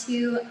want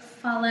to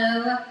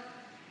follow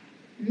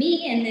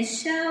me and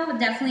this show,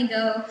 definitely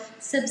go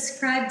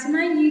subscribe to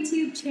my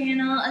YouTube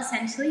channel,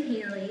 Essentially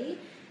Haley.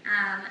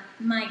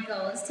 My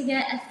goal is to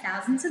get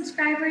 1,000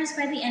 subscribers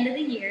by the end of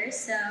the year,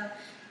 so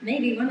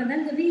maybe one of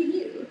them will be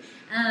you.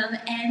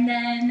 And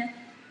then,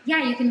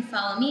 yeah, you can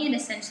follow me at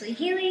Essentially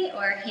Haley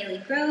or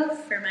Haley Grove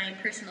for my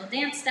personal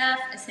dance stuff.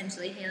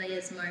 Essentially Haley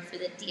is more for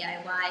the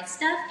DIY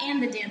stuff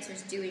and the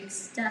dancers doing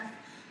stuff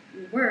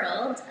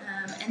world.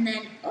 And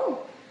then,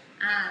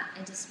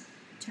 I just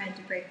tried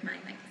to break my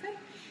microphone.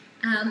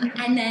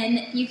 And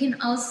then you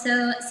can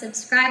also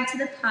subscribe to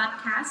the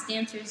podcast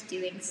Dancers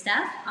Doing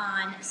Stuff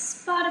on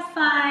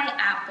Spotify,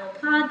 Apple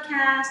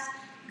Podcasts,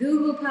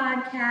 Google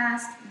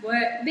Podcasts,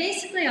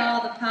 basically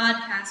all the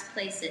podcast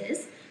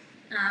places.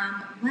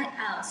 What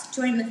else?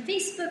 Join the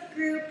Facebook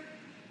group.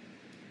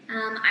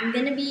 I'm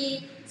going to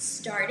be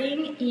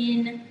starting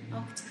in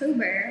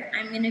October.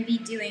 I'm going to be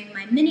doing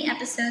my mini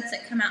episodes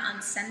that come out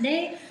on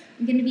Sunday.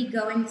 I'm going to be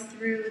going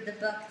through the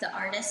book, The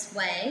Artist's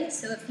Way.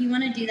 So if you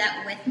want to do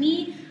that with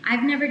me,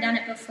 I've never done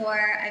it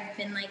before. I've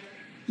been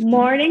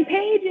Morning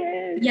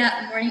pages.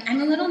 Yeah, morning.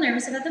 I'm a little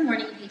nervous about the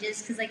morning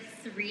pages because like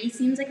 3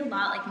 seems like a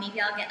lot. Like maybe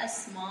I'll get a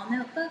small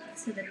notebook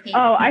so the page.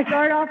 Oh, I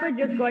started off with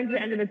just going to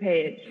the end of the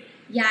page.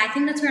 Yeah, I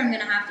think that's where I'm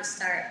gonna have to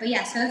start. But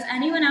yeah, so if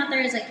anyone out there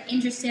is like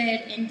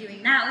interested in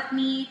doing that with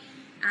me,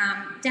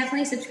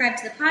 definitely subscribe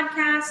to the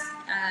podcast.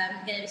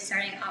 I'm gonna be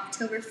starting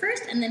October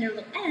 1st, and then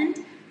it'll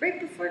end right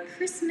before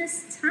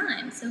Christmas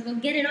time. So we'll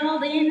get it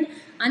all in,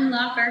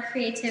 unlock our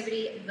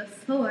creativity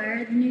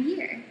before the new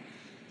year.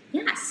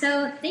 Yeah,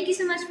 so thank you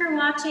so much for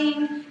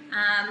watching.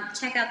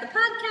 Check out the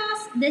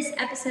podcast. This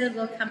episode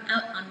will come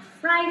out on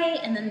Friday,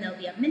 and then there'll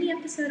be a mini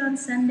episode on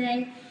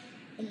Sunday.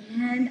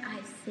 And I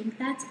think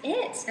that's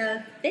it.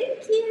 So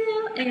thank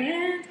you,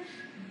 and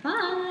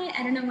bye.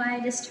 I don't know why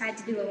I just tried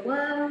to do a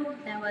whoa.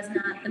 That was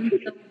not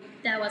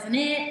that wasn't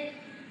it.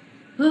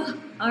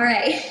 All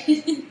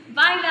right.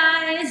 Bye,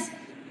 guys.